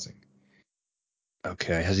game putting.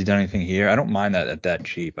 Okay, has he done anything here? I don't mind that at that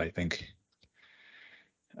cheap. I think.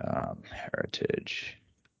 Heritage.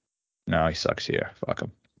 No, he sucks here. Fuck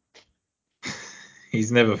him. He's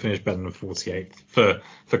never finished better than 48th.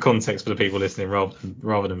 For context for the people listening,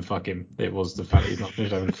 rather than fuck him, it was the fact that he's not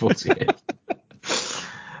finished over 48th.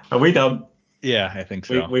 Are we done? Yeah, I think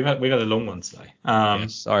so. We've had a long one today.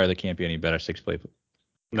 Sorry, there can't be any better 6-play.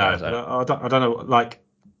 No, I don't know. Like,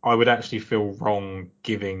 I would actually feel wrong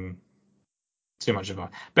giving too much advice.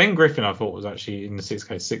 Ben Griffin, I thought was actually in the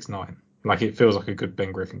 6K 6-9. Like, it feels like a good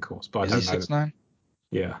Ben Griffin course, but I don't know. Is he 6-9?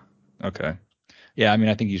 Yeah. Okay. Yeah, I mean,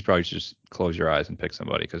 I think you probably should just close your eyes and pick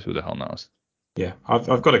somebody because who the hell knows? Yeah,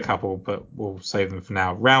 I've got a couple, but we'll save them for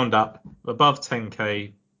now. Round up above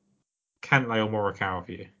 10K, Cantlay or Morikawa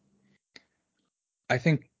for you? I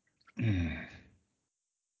think I'm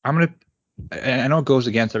gonna. I know it goes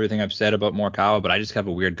against everything I've said about Morikawa, but I just have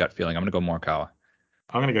a weird gut feeling. I'm gonna go Morikawa.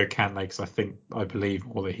 I'm gonna go Cantlay because I believe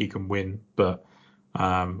more that he can win, but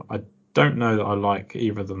I don't know that I like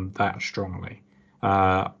either of them that strongly.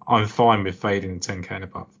 I'm fine with fading 10K and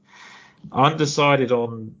above. Undecided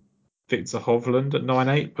on Victor Hovland at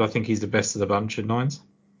 9.8, but I think he's the best of the bunch at 9s.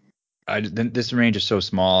 This range is so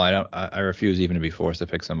small. I refuse even to be forced to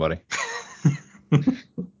pick somebody.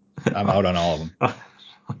 I'm out on all of them.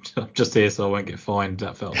 I'm just here so I won't get fined.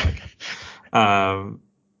 That felt like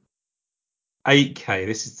 8K.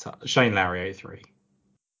 This is Shane Lowry 8-3.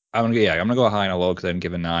 I'm gonna go high and a low because I didn't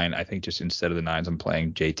give a 9. I think just instead of the 9s, I'm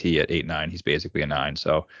playing JT at 8-9. He's basically a 9,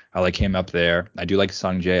 so I like him up there. I do like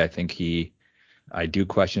Sung Jae. I do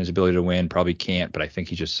question his ability to win. Probably can't, but I think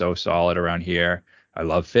he's just so solid around here. I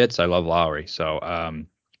love Fitz. I love Lowry. So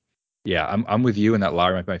yeah, I'm with you in that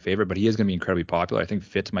Lowry might be my favorite, but he is gonna be incredibly popular. I think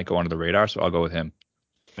Fitz might go under the radar, so I'll go with him.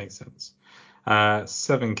 Makes sense.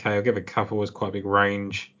 7K. I'll give a couple. It's quite a big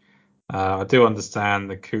range. I do understand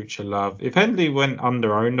the Kucha love. If Henley went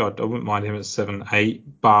under owned, I wouldn't mind him at 7-8,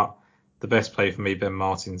 but the best play for me, Ben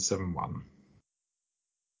Martin, 7-1.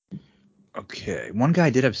 Okay. One guy I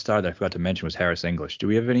did have started that I forgot to mention was Harris English. Do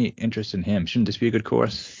we have any interest in him? Shouldn't this be a good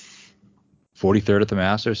course? 43rd at the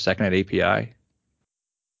Masters, second at API.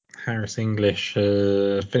 Harris English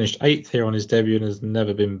finished 8th here on his debut and has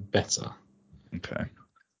never been better. Okay.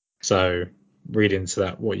 So read into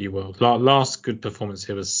that what you will. Last good performance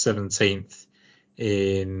here was 17th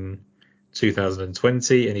in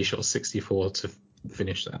 2020, and he shot 64 to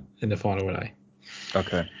finish that in the final day.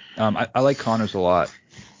 Okay. I like Connors a lot.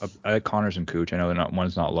 I like Connors and Cooch. I know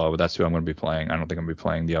one's not low, but that's who I'm going to be playing. I don't think I'm going to be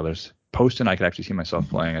playing the others. Poston, I could actually see myself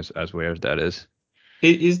playing as weird as that is.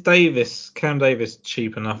 Is Cam Davis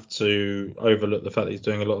cheap enough to overlook the fact that he's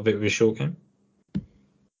doing a lot of it with his short game?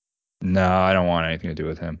 No, I don't want anything to do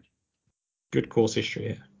with him. Good course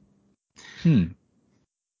history here.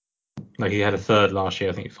 Like he had a third last year.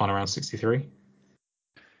 I think he final round 63.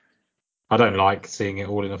 I don't like seeing it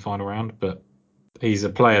all in the final round, but he's a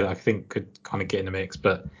player that I think could kind of get in the mix.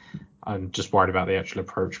 But I'm just worried about the actual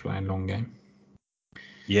approach playing long game.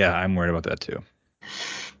 Yeah, I'm worried about that too.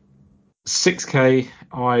 6K,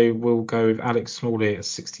 I will go with Alex Smalley at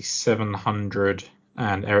 6,700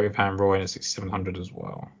 and Eric Van Rooyen at 6,700 as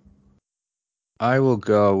well. I will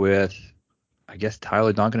go with, I guess,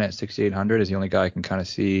 Tyler Duncan at 6,800 is the only guy I can kind of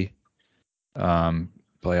see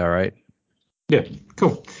play all right. Yeah,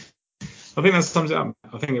 cool. I think that sums it up.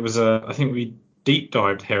 I think we deep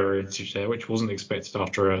dived Heritage there, which wasn't expected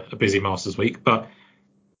after a busy Masters week, but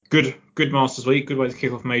good Masters week, good way to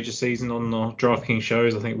kick off major season on the DraftKings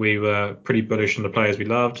shows. I think we were pretty bullish on the players we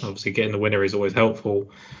loved. Obviously, getting the winner is always helpful.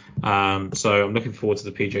 So I'm looking forward to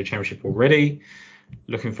the PGA Championship already.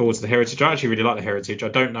 Looking forward to the Heritage. I actually really like the Heritage. I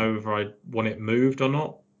don't know if I want it moved or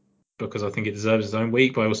not because I think it deserves its own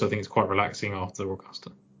week, but I also think it's quite relaxing after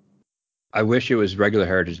Augusta. I wish it was regular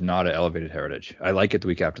Heritage, not an elevated Heritage. I like it the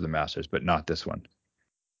week after the Masters, but not this one.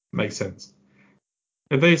 Makes sense.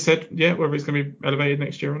 Have they said whether it's going to be elevated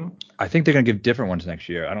next year or not? I think they're going to give different ones next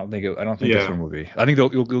year. I don't think this one will be. I think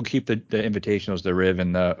they'll keep the invitationals, the Riv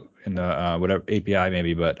and the whatever API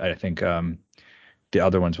maybe, but I think the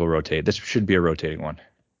other ones will rotate. This should be a rotating one.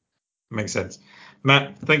 Makes sense.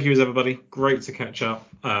 Matt, thank you as everybody. Great to catch up.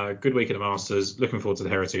 Good week at the Masters. Looking forward to the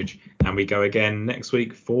Heritage. And we go again next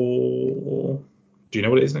week for... Do you know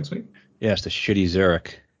what it is next week? Yeah, it's the shitty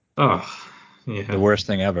Zurich. Oh, yeah. The worst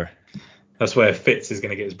thing ever. That's where Fitz is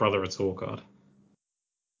going to get his brother a tour card.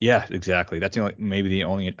 Yeah, exactly. That's maybe the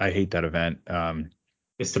only... I hate that event.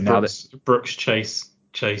 It's the Brooks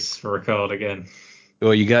chase for a card again.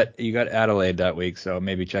 Well, you got Adelaide that week, so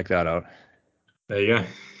maybe check that out. There you go.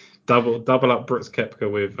 Double up Brooks Koepka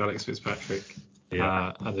with Alex Fitzpatrick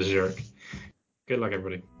at the Zurich. Good luck,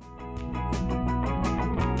 everybody.